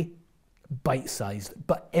really bite-sized,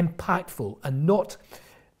 but impactful and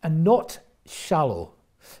not shallow.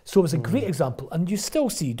 So it was a great example, and you still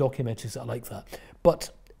see documentaries that are like that.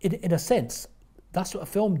 But in a sense, that's what a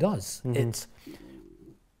film does. It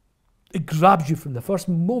grabs you from the first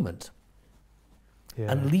moment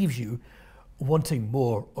and leaves you wanting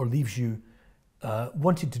more, or leaves you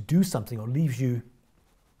wanting to do something, or leaves you,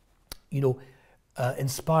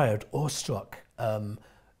 inspired, awestruck.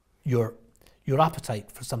 Your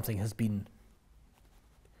appetite for something has been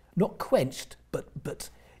not quenched, but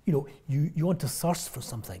you want to thirst for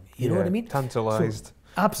something. You know what I mean? Tantalised. So,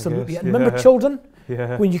 absolutely. And remember children?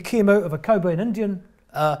 Yeah. When you came out of a cowboy and Indian,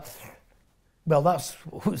 well, that's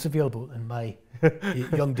what was available in my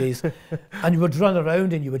young days. And you would run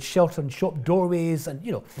around and you would shelter in shop doorways and,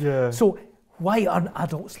 So why aren't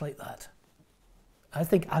adults like that? I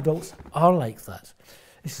think adults are like that.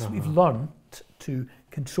 It's just we've learned to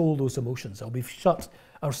control those emotions, or we've shut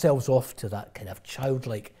ourselves off to that kind of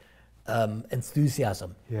childlike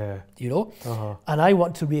enthusiasm. Yeah. And I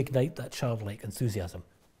want to reignite that childlike enthusiasm.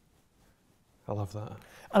 I love that.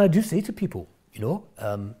 And I do say to people,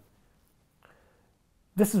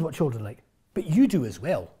 this is what children like, but you do as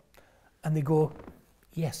well. And they go,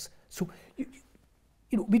 yes. So,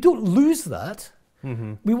 we don't lose that.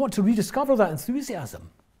 We want to rediscover that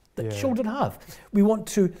enthusiasm that children have. We want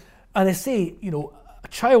to, and I say, a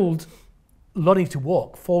child learning to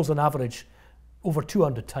walk falls on average over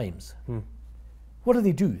 200 times. What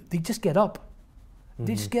do? They just get up.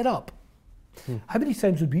 They just get up. How many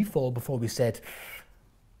times would we fall before we said,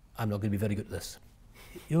 I'm not going to be very good at this?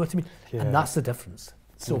 You know what I mean? Yeah. And that's the difference.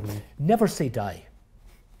 So never say die.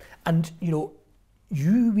 And,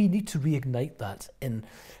 we need to reignite that in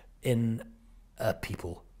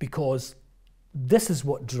people, because this is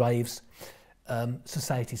what drives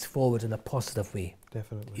societies forward in a positive way.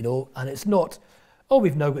 Definitely. And it's not,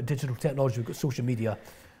 we've now got digital technology, we've got social media.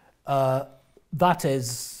 That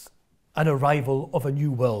is an arrival of a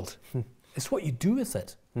new world. It's what you do with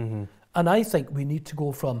it. And I think we need to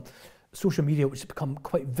go from social media, which has become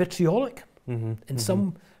quite vitriolic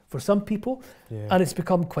for some people, and it's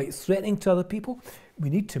become quite threatening to other people. We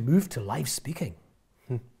need to move to live speaking,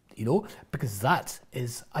 because that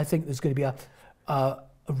is, I think there's going to be a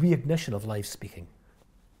reignition of live speaking.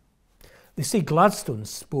 They say Gladstone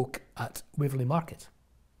spoke at Waverley Market,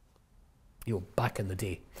 back in the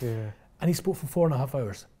day. Yeah. And he spoke for 4.5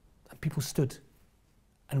 hours, and people stood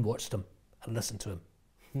and watched him and listened to him.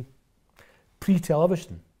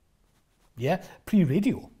 Pre-television,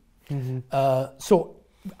 pre-radio. So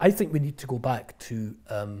I think we need to go back to,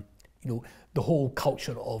 the whole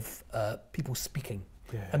culture of people speaking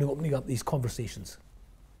and opening up these conversations.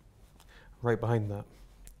 Right behind that.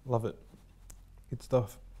 Love it. Good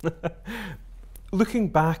stuff. Looking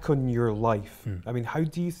back on your life, I mean, how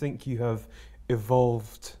do you think you have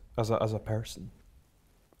evolved as a person?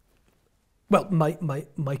 Well,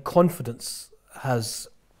 my confidence has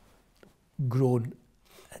grown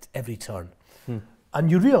at every turn. And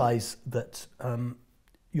you realise that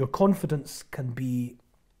your confidence can be,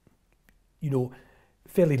 you know,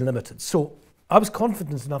 fairly limited. So I was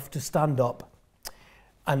confident enough to stand up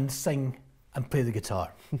and sing and play the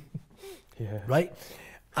guitar. Yeah. Right?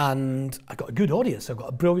 And I got a good audience. I got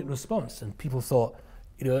a brilliant response, and people thought,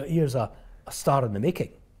 you know, here's a star in the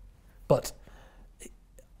making. But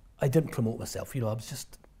I didn't promote myself. You know, I was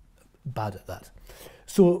just bad at that.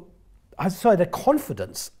 So I had a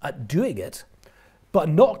confidence at doing it, but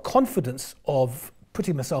not confidence of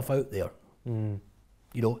putting myself out there, you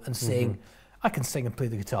know, and saying, I can sing and play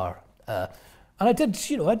the guitar. And I did,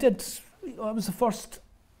 you know, I was the first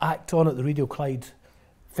act on at the Radio Clyde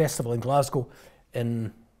Festival in Glasgow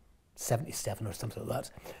in 77 or something like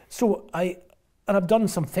that. So I've done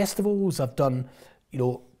some festivals, I've done, you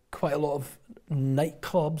know, quite a lot of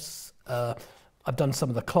nightclubs, I've done some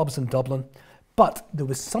of the clubs in Dublin, but there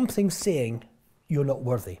was something saying, you're not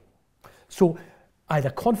worthy. So I had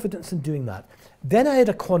a confidence in doing that. Then I had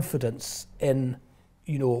a confidence in,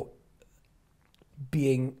 you know,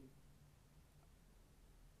 being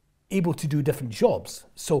able to do different jobs.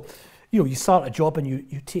 So, you know, you start a job and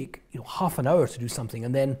you take, you know, half an hour to do something,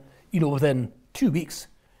 and then, you know, within 2 weeks,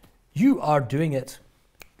 you are doing it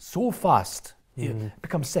so fast, it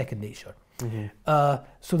becomes second nature.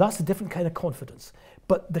 So that's a different kind of confidence.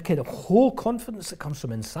 But the kind of whole confidence that comes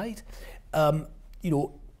from inside, you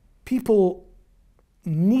know, people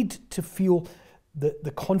need to feel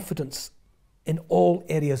the confidence in all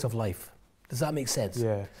areas of life. Does that make sense?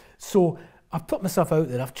 Yeah. So I've put myself out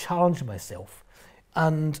there, I've challenged myself,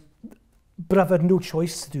 but I've had no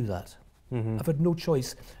choice to do that. I've had no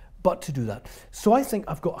choice but to do that. So I think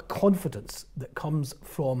I've got a confidence that comes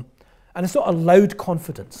from, and it's not a loud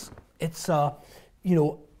confidence, it's you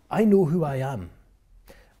know, I know who I am,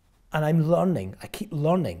 and I'm learning, I keep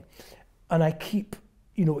learning, and I keep,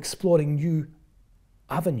 you know, exploring new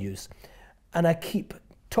avenues, and I keep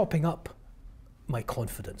topping up my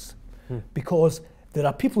confidence, because there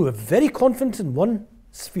are people who are very confident in one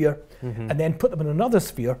sphere and then put them in another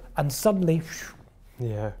sphere, and suddenly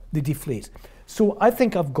they deflate. So I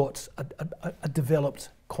think I've got a developed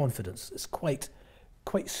confidence. It's quite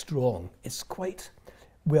strong. It's quite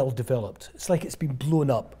well developed. It's like it's been blown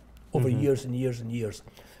up over years and years and years.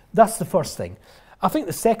 That's the first thing. I think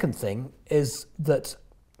the second thing is that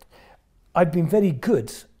I've been very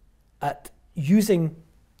good at using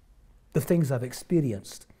the things I've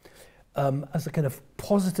experienced as a kind of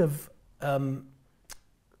positive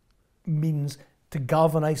means to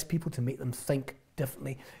galvanise people, to make them think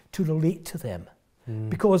differently, to relate to them.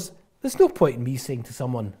 Because there's no point in me saying to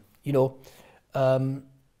someone, you know,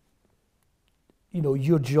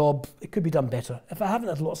 your job, it could be done better, if I haven't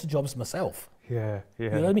had lots of jobs myself. Yeah. You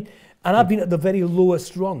know what I mean? And I've been at the very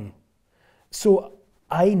lowest rung. So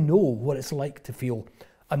I know what it's like to feel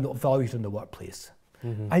I'm not valued in the workplace.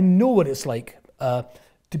 I know what it's like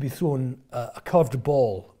to be thrown a curved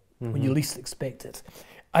ball when you least expect it.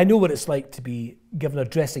 I know what it's like to be given a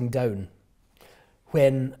dressing down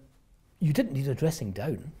when you didn't need a dressing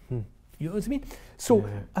down. You know what I mean? So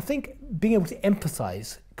I think being able to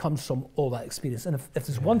empathise comes from all that experience. And if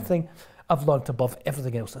there's one thing I've learned above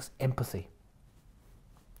everything else, that's empathy.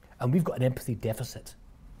 And we've got an empathy deficit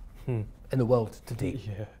in the world today.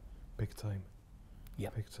 Yeah, big time. Yeah.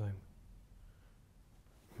 Big time.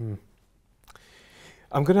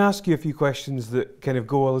 I'm going to ask you a few questions that kind of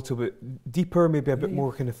go a little bit deeper, maybe a bit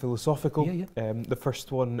more kind of philosophical. The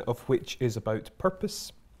first one of which is about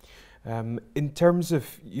purpose. In terms of,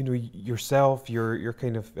 you know, yourself, your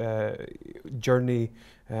kind of journey,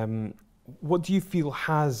 what do you feel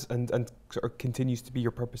has and sort of continues to be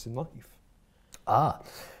your purpose in life?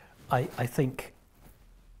 I think,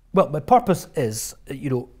 well, my purpose is, you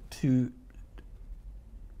know,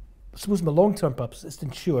 I suppose my long-term purpose is to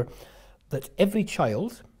ensure that every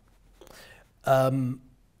child,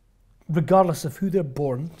 regardless of who they're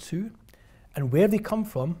born to and where they come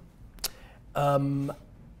from,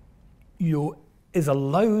 you know, is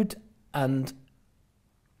allowed and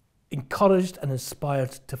encouraged and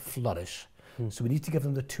inspired to flourish. So we need to give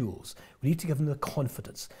them the tools. We need to give them the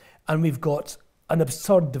confidence. And we've got an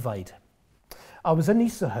absurd divide. I was in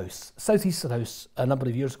Easter House, South Easter House, a number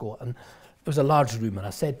of years ago, and it was a large room, and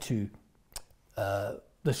I said to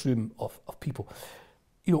this room of people,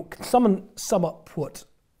 you know, can someone sum up what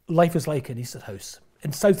life is like in Easter House,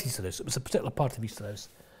 in South Easter House? It was a particular part of Easter House.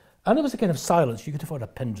 And there was a kind of silence. You could have heard a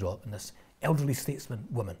pin drop, and this elderly statesman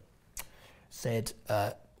woman said,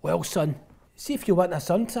 well, son, see if you want a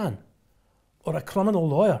suntan or a criminal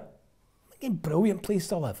lawyer. A brilliant place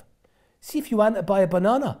to live. See if you want to buy a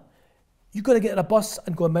banana, you've got to get on a bus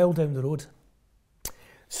and go a mile down the road.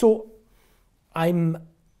 So I'm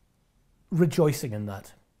rejoicing in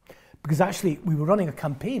that. Because actually we were running a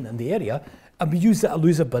campaign in the area and we used that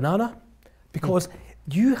elusive banana because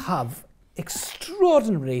you have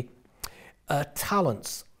extraordinary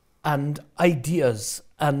talents and ideas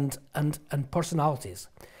and personalities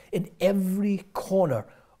in every corner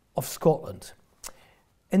of Scotland,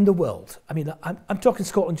 in the world. I mean, I'm talking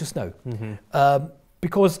Scotland just now.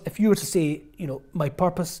 Because if you were to say, you know, my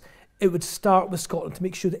purpose, it would start with Scotland to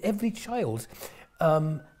make sure that every child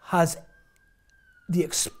has the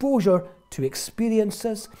exposure to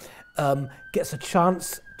experiences, gets a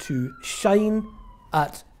chance to shine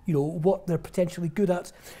at, you know, what they're potentially good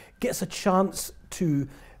at, gets a chance to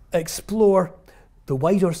explore the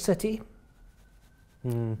wider city,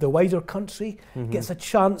 the wider country, gets a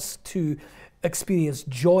chance to experience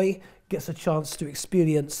joy, gets a chance to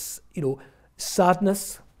experience, you know,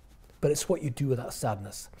 sadness, but it's what you do with that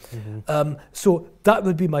sadness. So that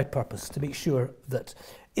would be my purpose, to make sure that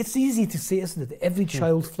it's easy to say, isn't it, that every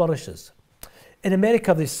child flourishes. In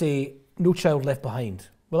America, they say, no child left behind.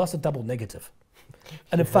 Well, that's a double negative.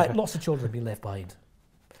 And in fact, lots of children have been left behind.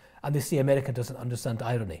 And they say America doesn't understand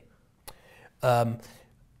irony. And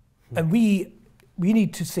we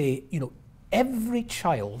need to say, you know, every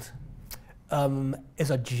child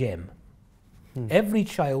is a gem. Every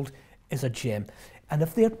child is a gem. And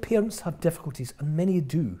if their parents have difficulties, and many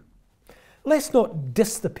do, let's not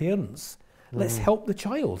diss the parents. Let's help the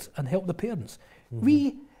child and help the parents.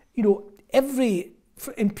 We, you know,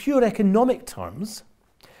 in pure economic terms,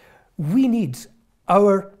 we need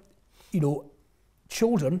our, you know,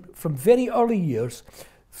 children from very early years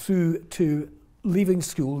through to leaving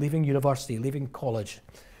school, leaving university, leaving college.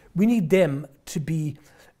 We need them to be,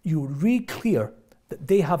 you know, really clear that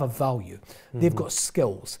they have a value. They've got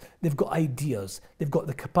skills, they've got ideas, they've got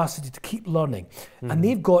the capacity to keep learning, and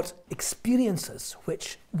they've got experiences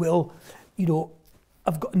which will, you know,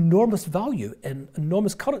 have got enormous value and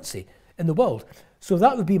enormous currency in the world. So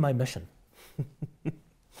that would be my mission.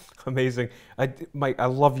 Amazing. Mike, I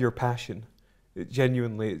love your passion.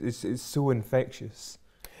 Genuinely, it's so infectious.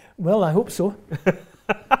 Well, I hope so.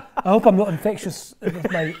 I hope I'm not infectious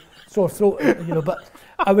with my sore throat, you know, but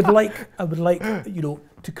I would like, you know,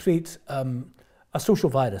 to create a social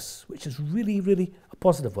virus, which is really, really a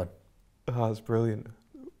positive one. Oh, that's brilliant.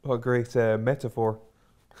 What a great metaphor.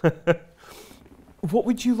 What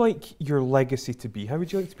would you like your legacy to be? How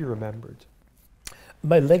would you like to be remembered?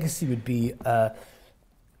 My legacy would be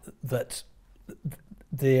that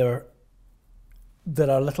there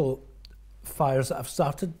are little fires that I've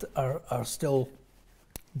started are still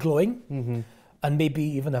glowing, and maybe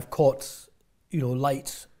even have caught, you know,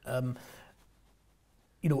 light,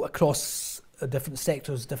 you know, across different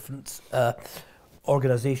sectors, different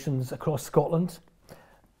organisations across Scotland.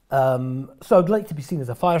 So I'd like to be seen as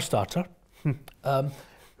a fire starter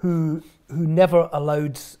who never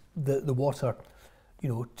allowed the water, you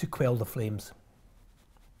know, to quell the flames,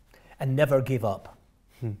 and never gave up.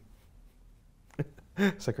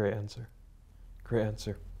 That's a great answer. Great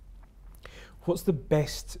answer. What's the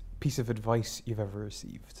best piece of advice you've ever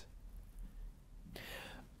received?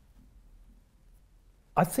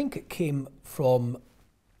 I think it came from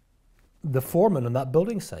the foreman on that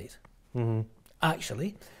building site.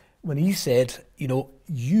 Actually, when he said, you know,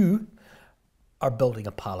 you are building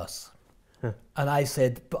a palace. And I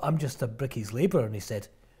said, but I'm just a brickies labourer. And he said,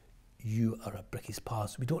 you are a brickies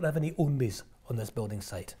palace. We don't have any ownbys on this building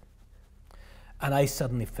site. And I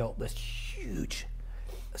suddenly felt this huge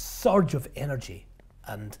surge of energy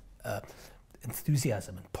and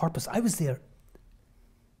enthusiasm and purpose. I was there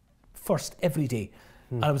first every day,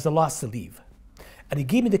 and I was the last to leave. And he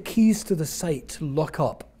gave me the keys to the site to lock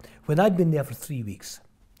up when I'd been there for 3 weeks.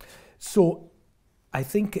 So I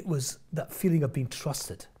think it was that feeling of being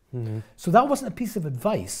trusted. So that wasn't a piece of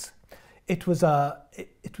advice. It was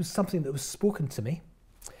something that was spoken to me.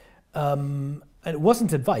 And it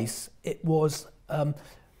wasn't advice, it was a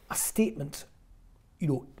statement, you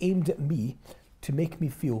know, aimed at me to make me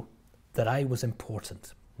feel that I was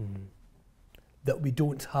important. That we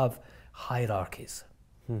don't have hierarchies.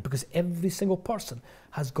 Because every single person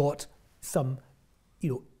has got some, you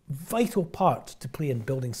know, vital part to play in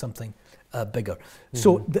building something bigger.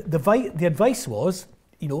 So the advice was,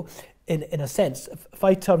 you know, in a sense, if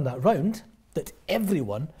I turn that round, that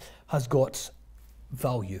everyone has got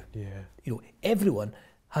value. You know, everyone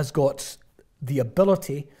has got the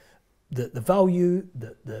ability, the value,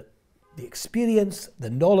 the experience, the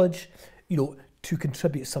knowledge, you know, to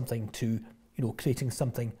contribute something to, you know, creating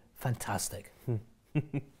something fantastic.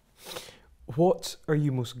 What are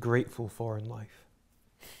you most grateful for in life?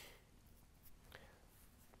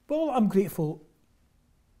 Well, I'm grateful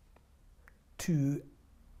to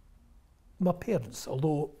my parents,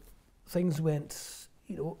 although things went,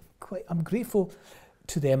 quite. I'm grateful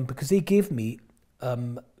to them because they gave me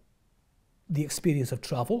the experience of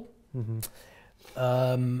travel,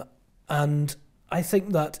 and I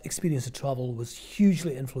think that experience of travel was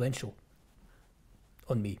hugely influential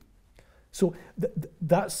on me. So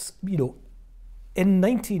that's, in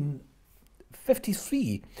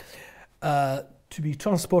 1953, to be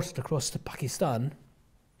transported across to Pakistan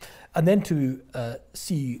and then to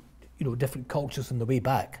see, different cultures on the way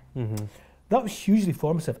back, that was hugely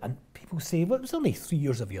formative. And people say, well, it was only 3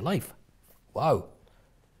 years of your life. Wow.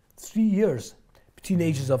 3 years between the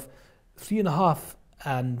ages of 3.5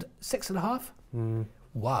 and 6.5.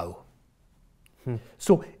 Wow.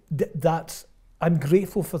 So that's, I'm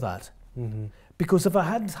grateful for that. Because if I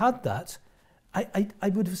hadn't had that, I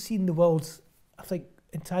would have seen the world, I think,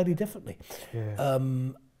 entirely differently. Yeah.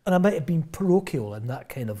 And I might have been parochial in that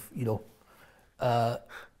kind of,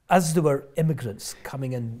 as there were immigrants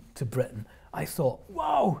coming into Britain, I thought,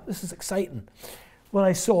 wow, this is exciting. When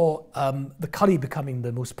I saw the curry becoming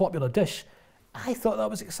the most popular dish, I thought that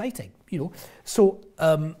was exciting, So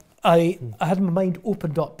I had my mind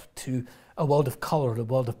opened up to a world of colour, a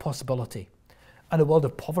world of possibility, and a world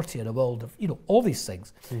of poverty, and a world of, all these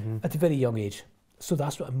things at a very young age. So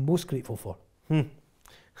that's what I'm most grateful for.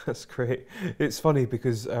 That's great. It's funny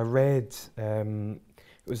because I read,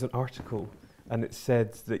 it was an article, and it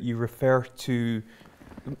said that you refer to,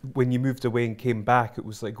 when you moved away and came back, it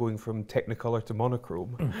was like going from Technicolor to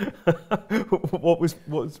monochrome.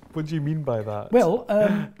 What do you mean by that? Well,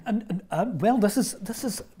 well, this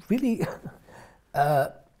is really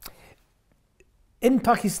in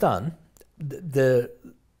Pakistan. The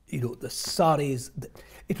saris,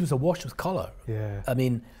 it was awash with colour. Yeah. I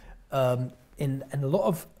mean, in a lot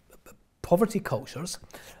of poverty cultures,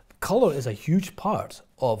 colour is a huge part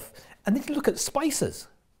of. And then you look at spices.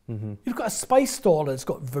 You've got a spice store that's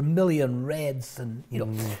got vermilion reds and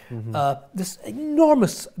this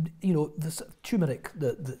enormous, this turmeric,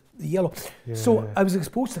 the yellow. Yeah. So I was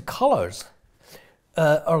exposed to colours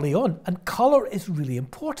early on, and colour is really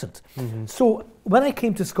important. So when I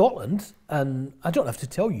came to Scotland, and I don't have to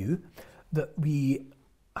tell you that we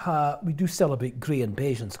do celebrate grey and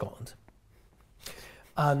beige in Scotland,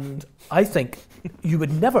 and I think you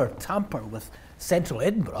would never tamper with central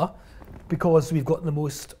Edinburgh, because we've got the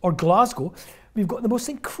most, or Glasgow, we've got the most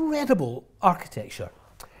incredible architecture.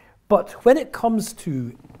 But when it comes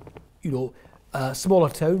to, smaller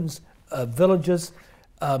towns, villages,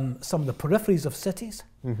 some of the peripheries of cities,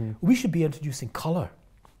 we should be introducing colour.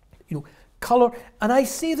 Colour, and I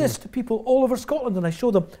say this to people all over Scotland, and I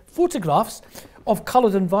show them photographs of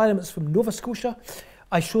coloured environments from Nova Scotia.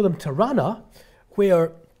 I show them Tirana,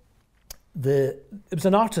 where it was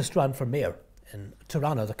an artist ran for mayor in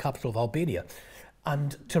Tirana, the capital of Albania.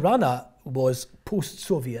 And Tirana was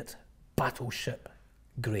post-Soviet battleship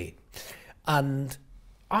grey. And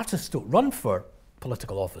artists don't run for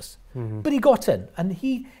political office. But he got in, and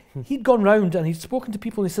he'd gone round and he'd spoken to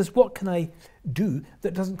people, and he says, what can I do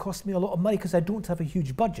that doesn't cost me a lot of money, because I don't have a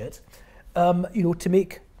huge budget, to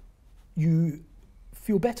make you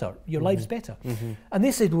feel better, your lives better. And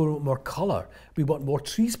they said, we want more colour, we want more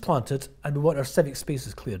trees planted, and we want our civic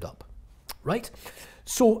spaces cleared up. Right?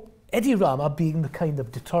 So Eddie Rama, being the kind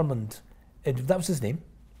of determined, that was his name,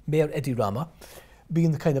 Mayor Eddie Rama,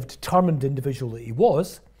 being the kind of determined individual that he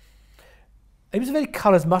was a very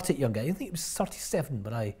charismatic young guy. I think he was 37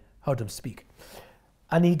 when I heard him speak.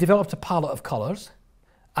 And he developed a palette of colours,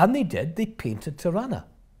 and they painted Tirana.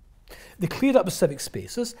 They cleared up the civic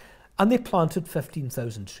spaces, and they planted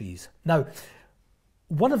 15,000 trees. Now,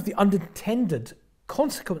 one of the unintended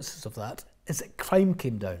consequences of that is that crime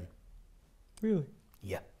came down. Really?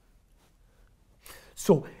 Yeah.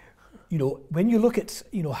 So, when you look at,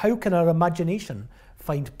 how can our imagination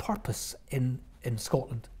find purpose in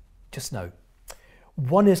Scotland just now?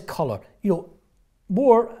 One is colour.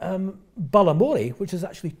 More Balamori, which is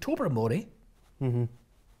actually Tobermory.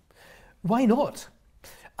 Why not?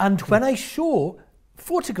 And when I show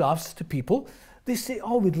photographs to people, they say,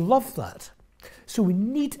 oh, we'd love that. So we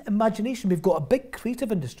need imagination. We've got a big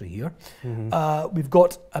creative industry here. We've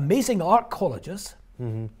got amazing art colleges,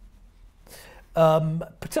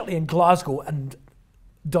 particularly in Glasgow and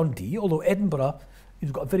Dundee, although Edinburgh,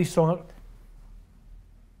 you've got a very strong art.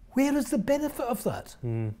 Where is the benefit of that?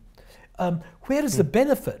 Where is the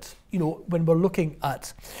benefit, when we're looking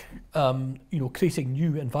at, creating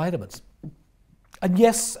new environments? And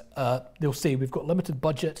yes, they'll say we've got limited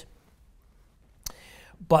budget,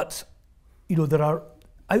 but there are,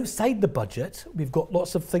 outside the budget, we've got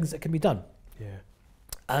lots of things that can be done. Yeah.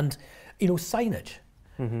 And, signage.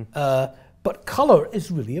 But colour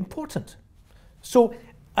is really important. So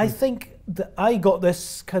I think that I got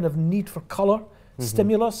this kind of need for colour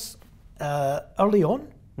stimulus early on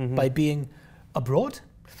by being abroad.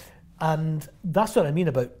 And that's what I mean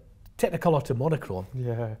about technicolor to monochrome.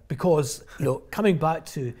 Yeah. Because, coming back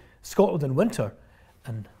to Scotland in winter,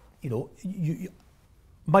 and,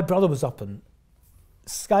 my brother was up in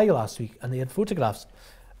Skye last week and they had photographs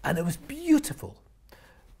and it was beautiful.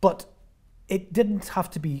 But it didn't have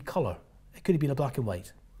to be colour. It could have been a black and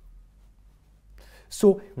white.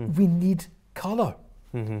 So we need colour.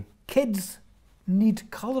 Kids need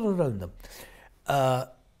colour around them.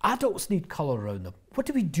 Adults need colour around them. What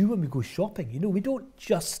do we do when we go shopping? We don't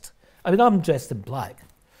just... I'm dressed in black.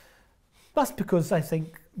 That's because I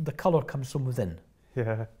think the colour comes from within.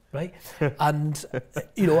 Yeah. Right? And,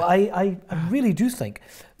 I really do think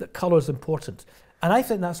that colour is important. And I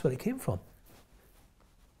think that's where it came from.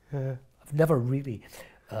 Yeah. I've never really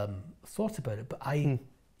thought about it, but I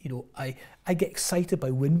get excited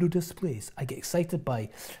by window displays. I get excited by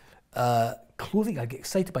clothing. I get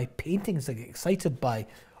excited by paintings. I get excited by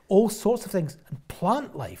all sorts of things. And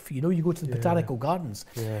plant life. You go to the botanical gardens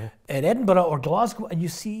in Edinburgh or Glasgow and you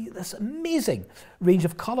see this amazing range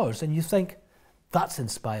of colours and you think, that's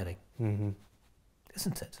inspiring.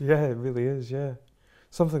 Isn't it? Yeah, it really is, yeah.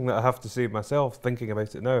 Something that I have to say myself, thinking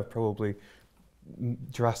about it now, I've probably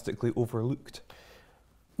drastically overlooked.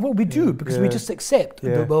 Well, we do, because we just accept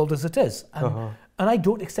the world as it is. And, and I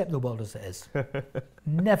don't accept the world as it is.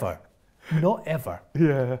 Never. Not ever.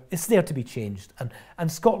 Yeah. It's there to be changed.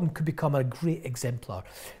 And Scotland could become a great exemplar.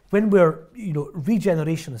 When we're,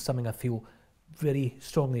 regeneration is something I feel very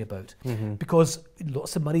strongly about. Because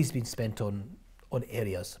lots of money's been spent on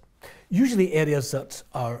areas. Usually areas that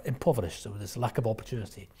are impoverished, so there's lack of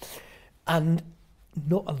opportunity. And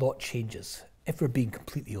not a lot changes, if we're being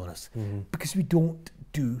completely honest, because we don't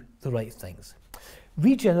do the right things.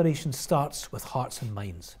 Regeneration starts with hearts and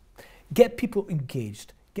minds. Get people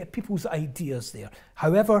engaged, get people's ideas there,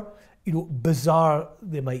 however bizarre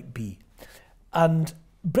they might be. And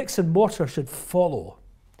bricks and mortar should follow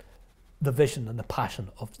the vision and the passion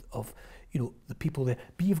of the people there.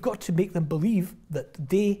 But you've got to make them believe that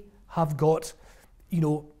they have got,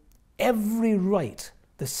 every right,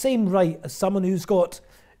 the same right as someone who's got,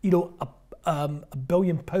 £1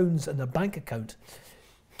 billion in their bank account,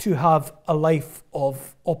 to have a life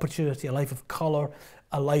of opportunity, a life of colour,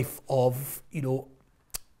 a life of,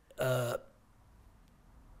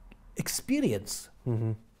 experience,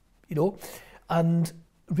 and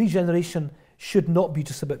regeneration should not be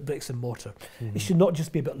just about bricks and mortar. It should not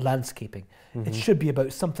just be about landscaping. It should be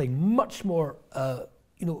about something much more,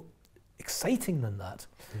 exciting than that.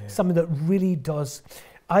 Yeah. Something that really does.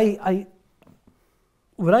 When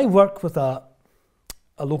I work with a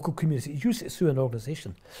local community, usually it's through an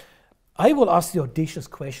organisation, I will ask the audacious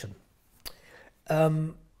question: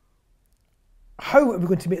 how are we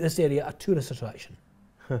going to make this area a tourist attraction?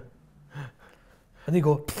 And they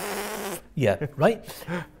go, yeah, right.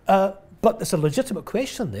 But there's a legitimate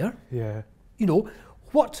question there. Yeah.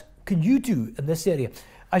 What can you do in this area?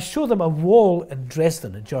 I show them a wall in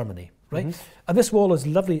Dresden in Germany, right? And this wall is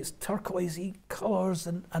lovely. It's turquoisey colours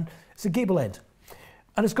and it's a gable end.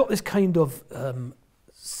 And it's got this kind of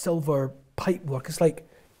silver pipe work. It's like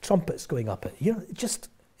trumpets going up it.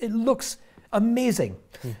 It looks amazing.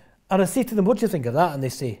 And I say to them, what do you think of that? And they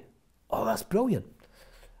say, oh, that's brilliant.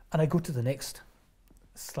 And I go to the next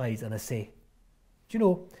slide and I say, do you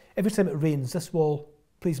know, every time it rains, this wall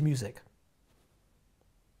plays music.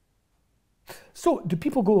 So, do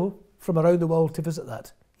people go from around the world to visit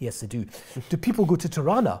that? Yes, they do. Do people go to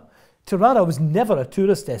Tirana? Tirana was never a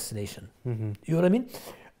tourist destination. You know what I mean?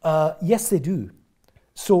 Yes, they do.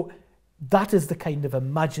 So, that is the kind of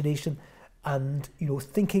imagination and,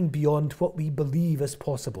 thinking beyond what we believe is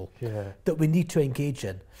possible that we need to engage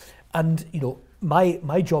in. And,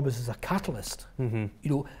 my job is as a catalyst,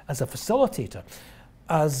 as a facilitator,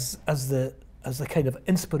 as the kind of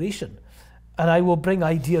inspiration. And I will bring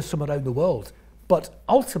ideas from around the world. But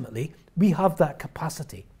ultimately, we have that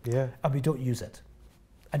capacity and we don't use it.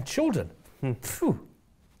 And children, phew.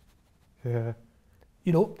 Yeah.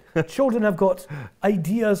 Children have got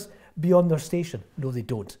ideas beyond their station. No, they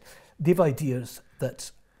don't. They have ideas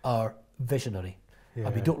that are visionary.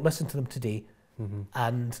 And we don't listen to them today.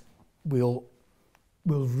 And we'll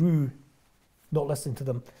rue not listening to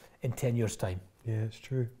them in 10 years' time. Yeah, it's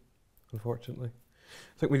true, unfortunately.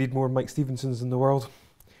 I think we need more Mike Stevensons in the world.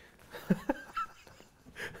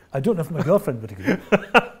 I don't know if my girlfriend would agree.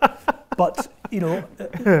 But,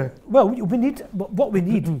 well, what we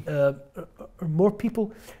need are more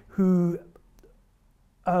people who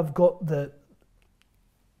have got the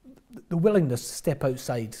the willingness to step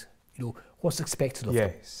outside, what's expected of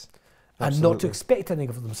them. Yes. And not to expect anything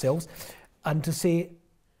of themselves, and to say,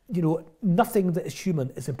 nothing that is human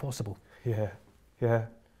is impossible. Yeah, yeah.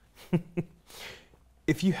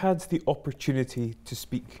 If you had the opportunity to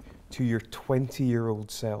speak to your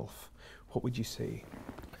 20-year-old self, what would you say?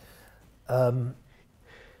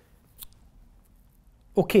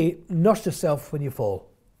 Okay, nurse yourself when you fall,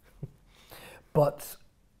 but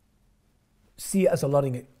see it as a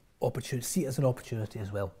learning opportunity, see it as an opportunity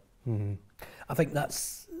as well. Mm-hmm. I think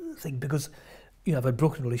that's the thing, because, I've had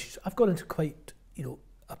broken relationships. I've gone into quite,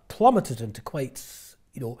 I've plummeted into quite,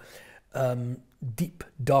 deep,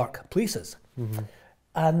 dark places. Mm-hmm.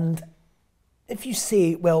 And if you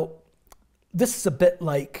say, well, this is a bit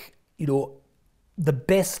like, the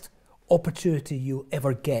best opportunity you'll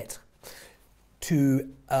ever get to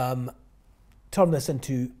turn this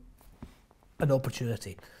into an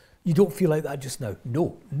opportunity. You don't feel like that just now.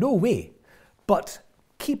 No way. But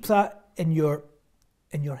keep that in your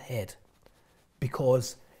head,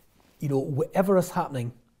 because, whatever is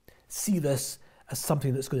happening, see this as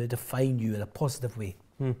something that's going to define you in a positive way,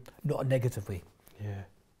 not a negative way. Yeah,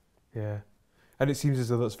 yeah. And it seems as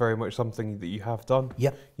though that's very much something that you have done.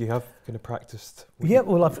 Yeah. You have kind of practiced. Yeah,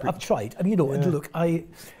 well, I've tried. And, and look, I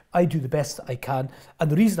do the best that I can. And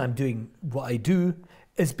the reason I'm doing what I do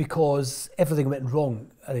is because everything went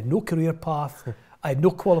wrong. I had no career path. I had no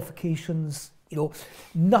qualifications.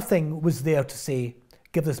 Nothing was there to say,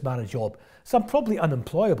 give this man a job. So I'm probably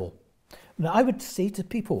unemployable. Now, I would say to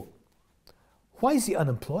people, why is he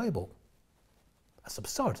unemployable? That's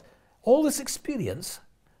absurd. All this experience,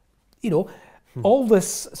 all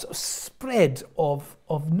this sort of spread of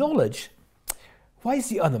knowledge, why is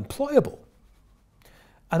he unemployable?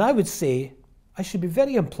 And I would say, I should be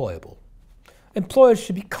very employable. Employers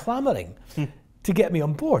should be clamouring to get me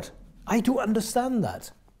on board. I don't understand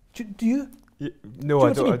that. Do you? No,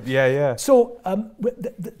 I don't. I mean? Yeah. So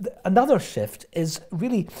another shift is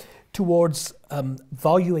really towards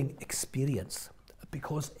valuing experience,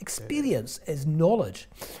 because experience is knowledge.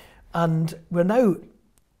 And we're now,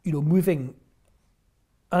 moving,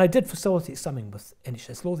 and I did facilitate something with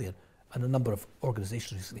NHS Lothian and a number of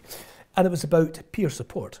organisations recently, and it was about peer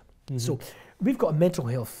support. Mm-hmm. So we've got a mental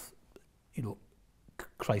health,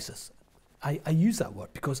 crisis. I use that word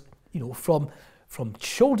because, from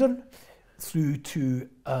children through to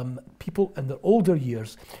people in their older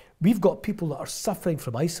years, we've got people that are suffering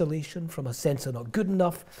from isolation, from a sense of not good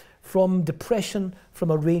enough, from depression,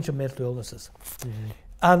 from a range of mental illnesses. Mm-hmm.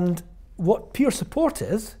 And what peer support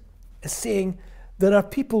is saying there are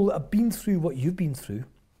people that have been through what you've been through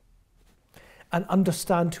and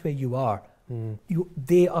understand where you are. Mm.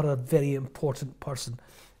 They are a very important person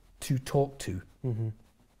to talk to,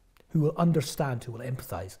 who will understand, who will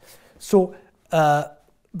empathise. So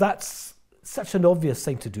that's such an obvious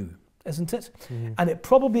thing to do, isn't it? Mm. And it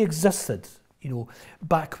probably existed,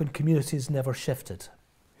 back when communities never shifted.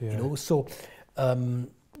 Yeah. So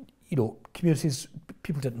communities,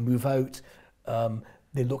 people didn't move out,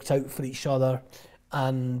 they looked out for each other,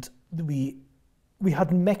 and we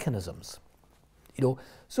had mechanisms,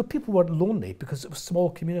 so people weren't lonely because it was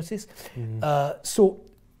small communities. So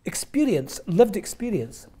lived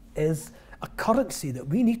experience is a currency that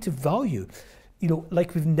we need to value,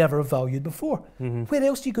 like we've never valued before. Mm-hmm. Where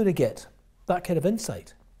else are you going to get that kind of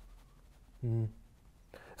insight? Mm.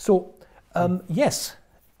 So, yes,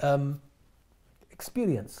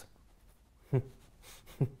 experience.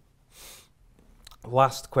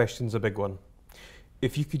 Last question's a big one.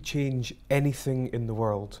 If you could change anything in the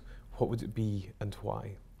world, what would it be and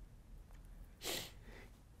why?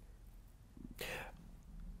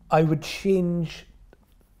 I would change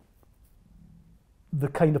the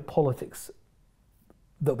kind of politics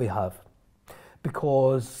that we have,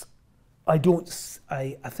 because I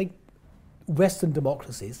think Western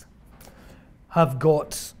democracies have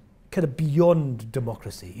got kind of beyond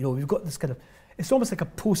democracy. We've got this kind of, it's almost like a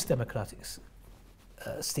post-democratic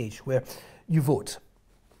stage where you vote.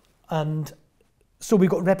 And so we've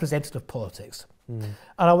got representative politics. And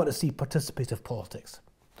I want to see participative politics.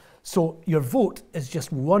 So your vote is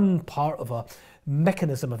just one part of a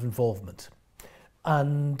mechanism of involvement.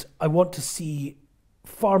 And I want to see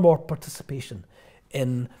far more participation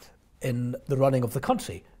in the running of the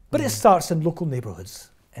country. But it starts in local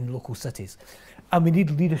neighbourhoods, in local cities. And we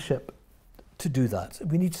need leadership to do that.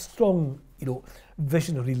 We need strong,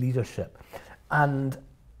 visionary leadership. And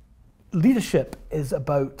leadership is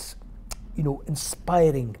about,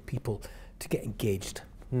 inspiring people to get engaged.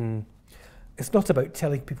 It's not about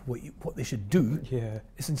telling people what they should do. Yeah.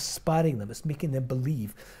 It's inspiring them. It's making them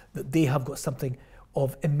believe that they have got something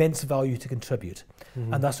of immense value to contribute.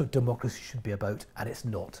 And that's what democracy should be about, and it's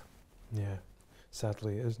not. Yeah,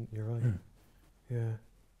 sadly it isn't, you're right. Yeah.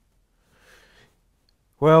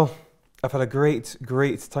 Well, I've had a great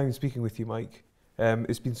time speaking with you, Mike.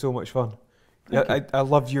 It's been so much fun. I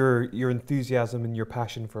love your enthusiasm and your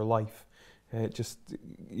passion for life. It just,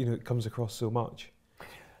 it comes across so much.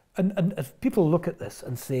 And if people look at this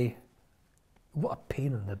and say, what a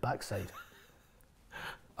pain in the backside.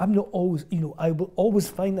 I'm not always, I will always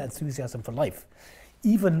find that enthusiasm for life,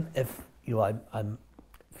 even if, I'm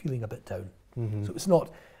feeling a bit down. So it's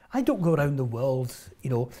not, I don't go around the world,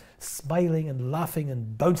 smiling and laughing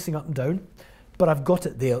and bouncing up and down, but I've got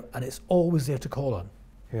it there and it's always there to call on.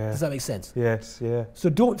 Yeah. Does that make sense? Yes, yeah. So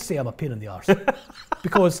don't say I'm a pain in the arse,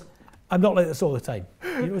 because I'm not like this all the time.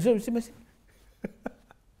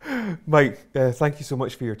 Mike, thank you so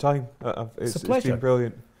much for your time. It's a pleasure. It's been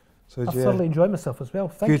brilliant. So, I've thoroughly enjoyed myself as well.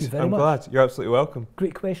 Thank you very much. I'm glad. You're absolutely welcome.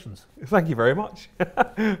 Great questions. Thank you very much.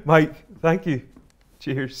 Mike, thank you.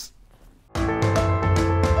 Cheers.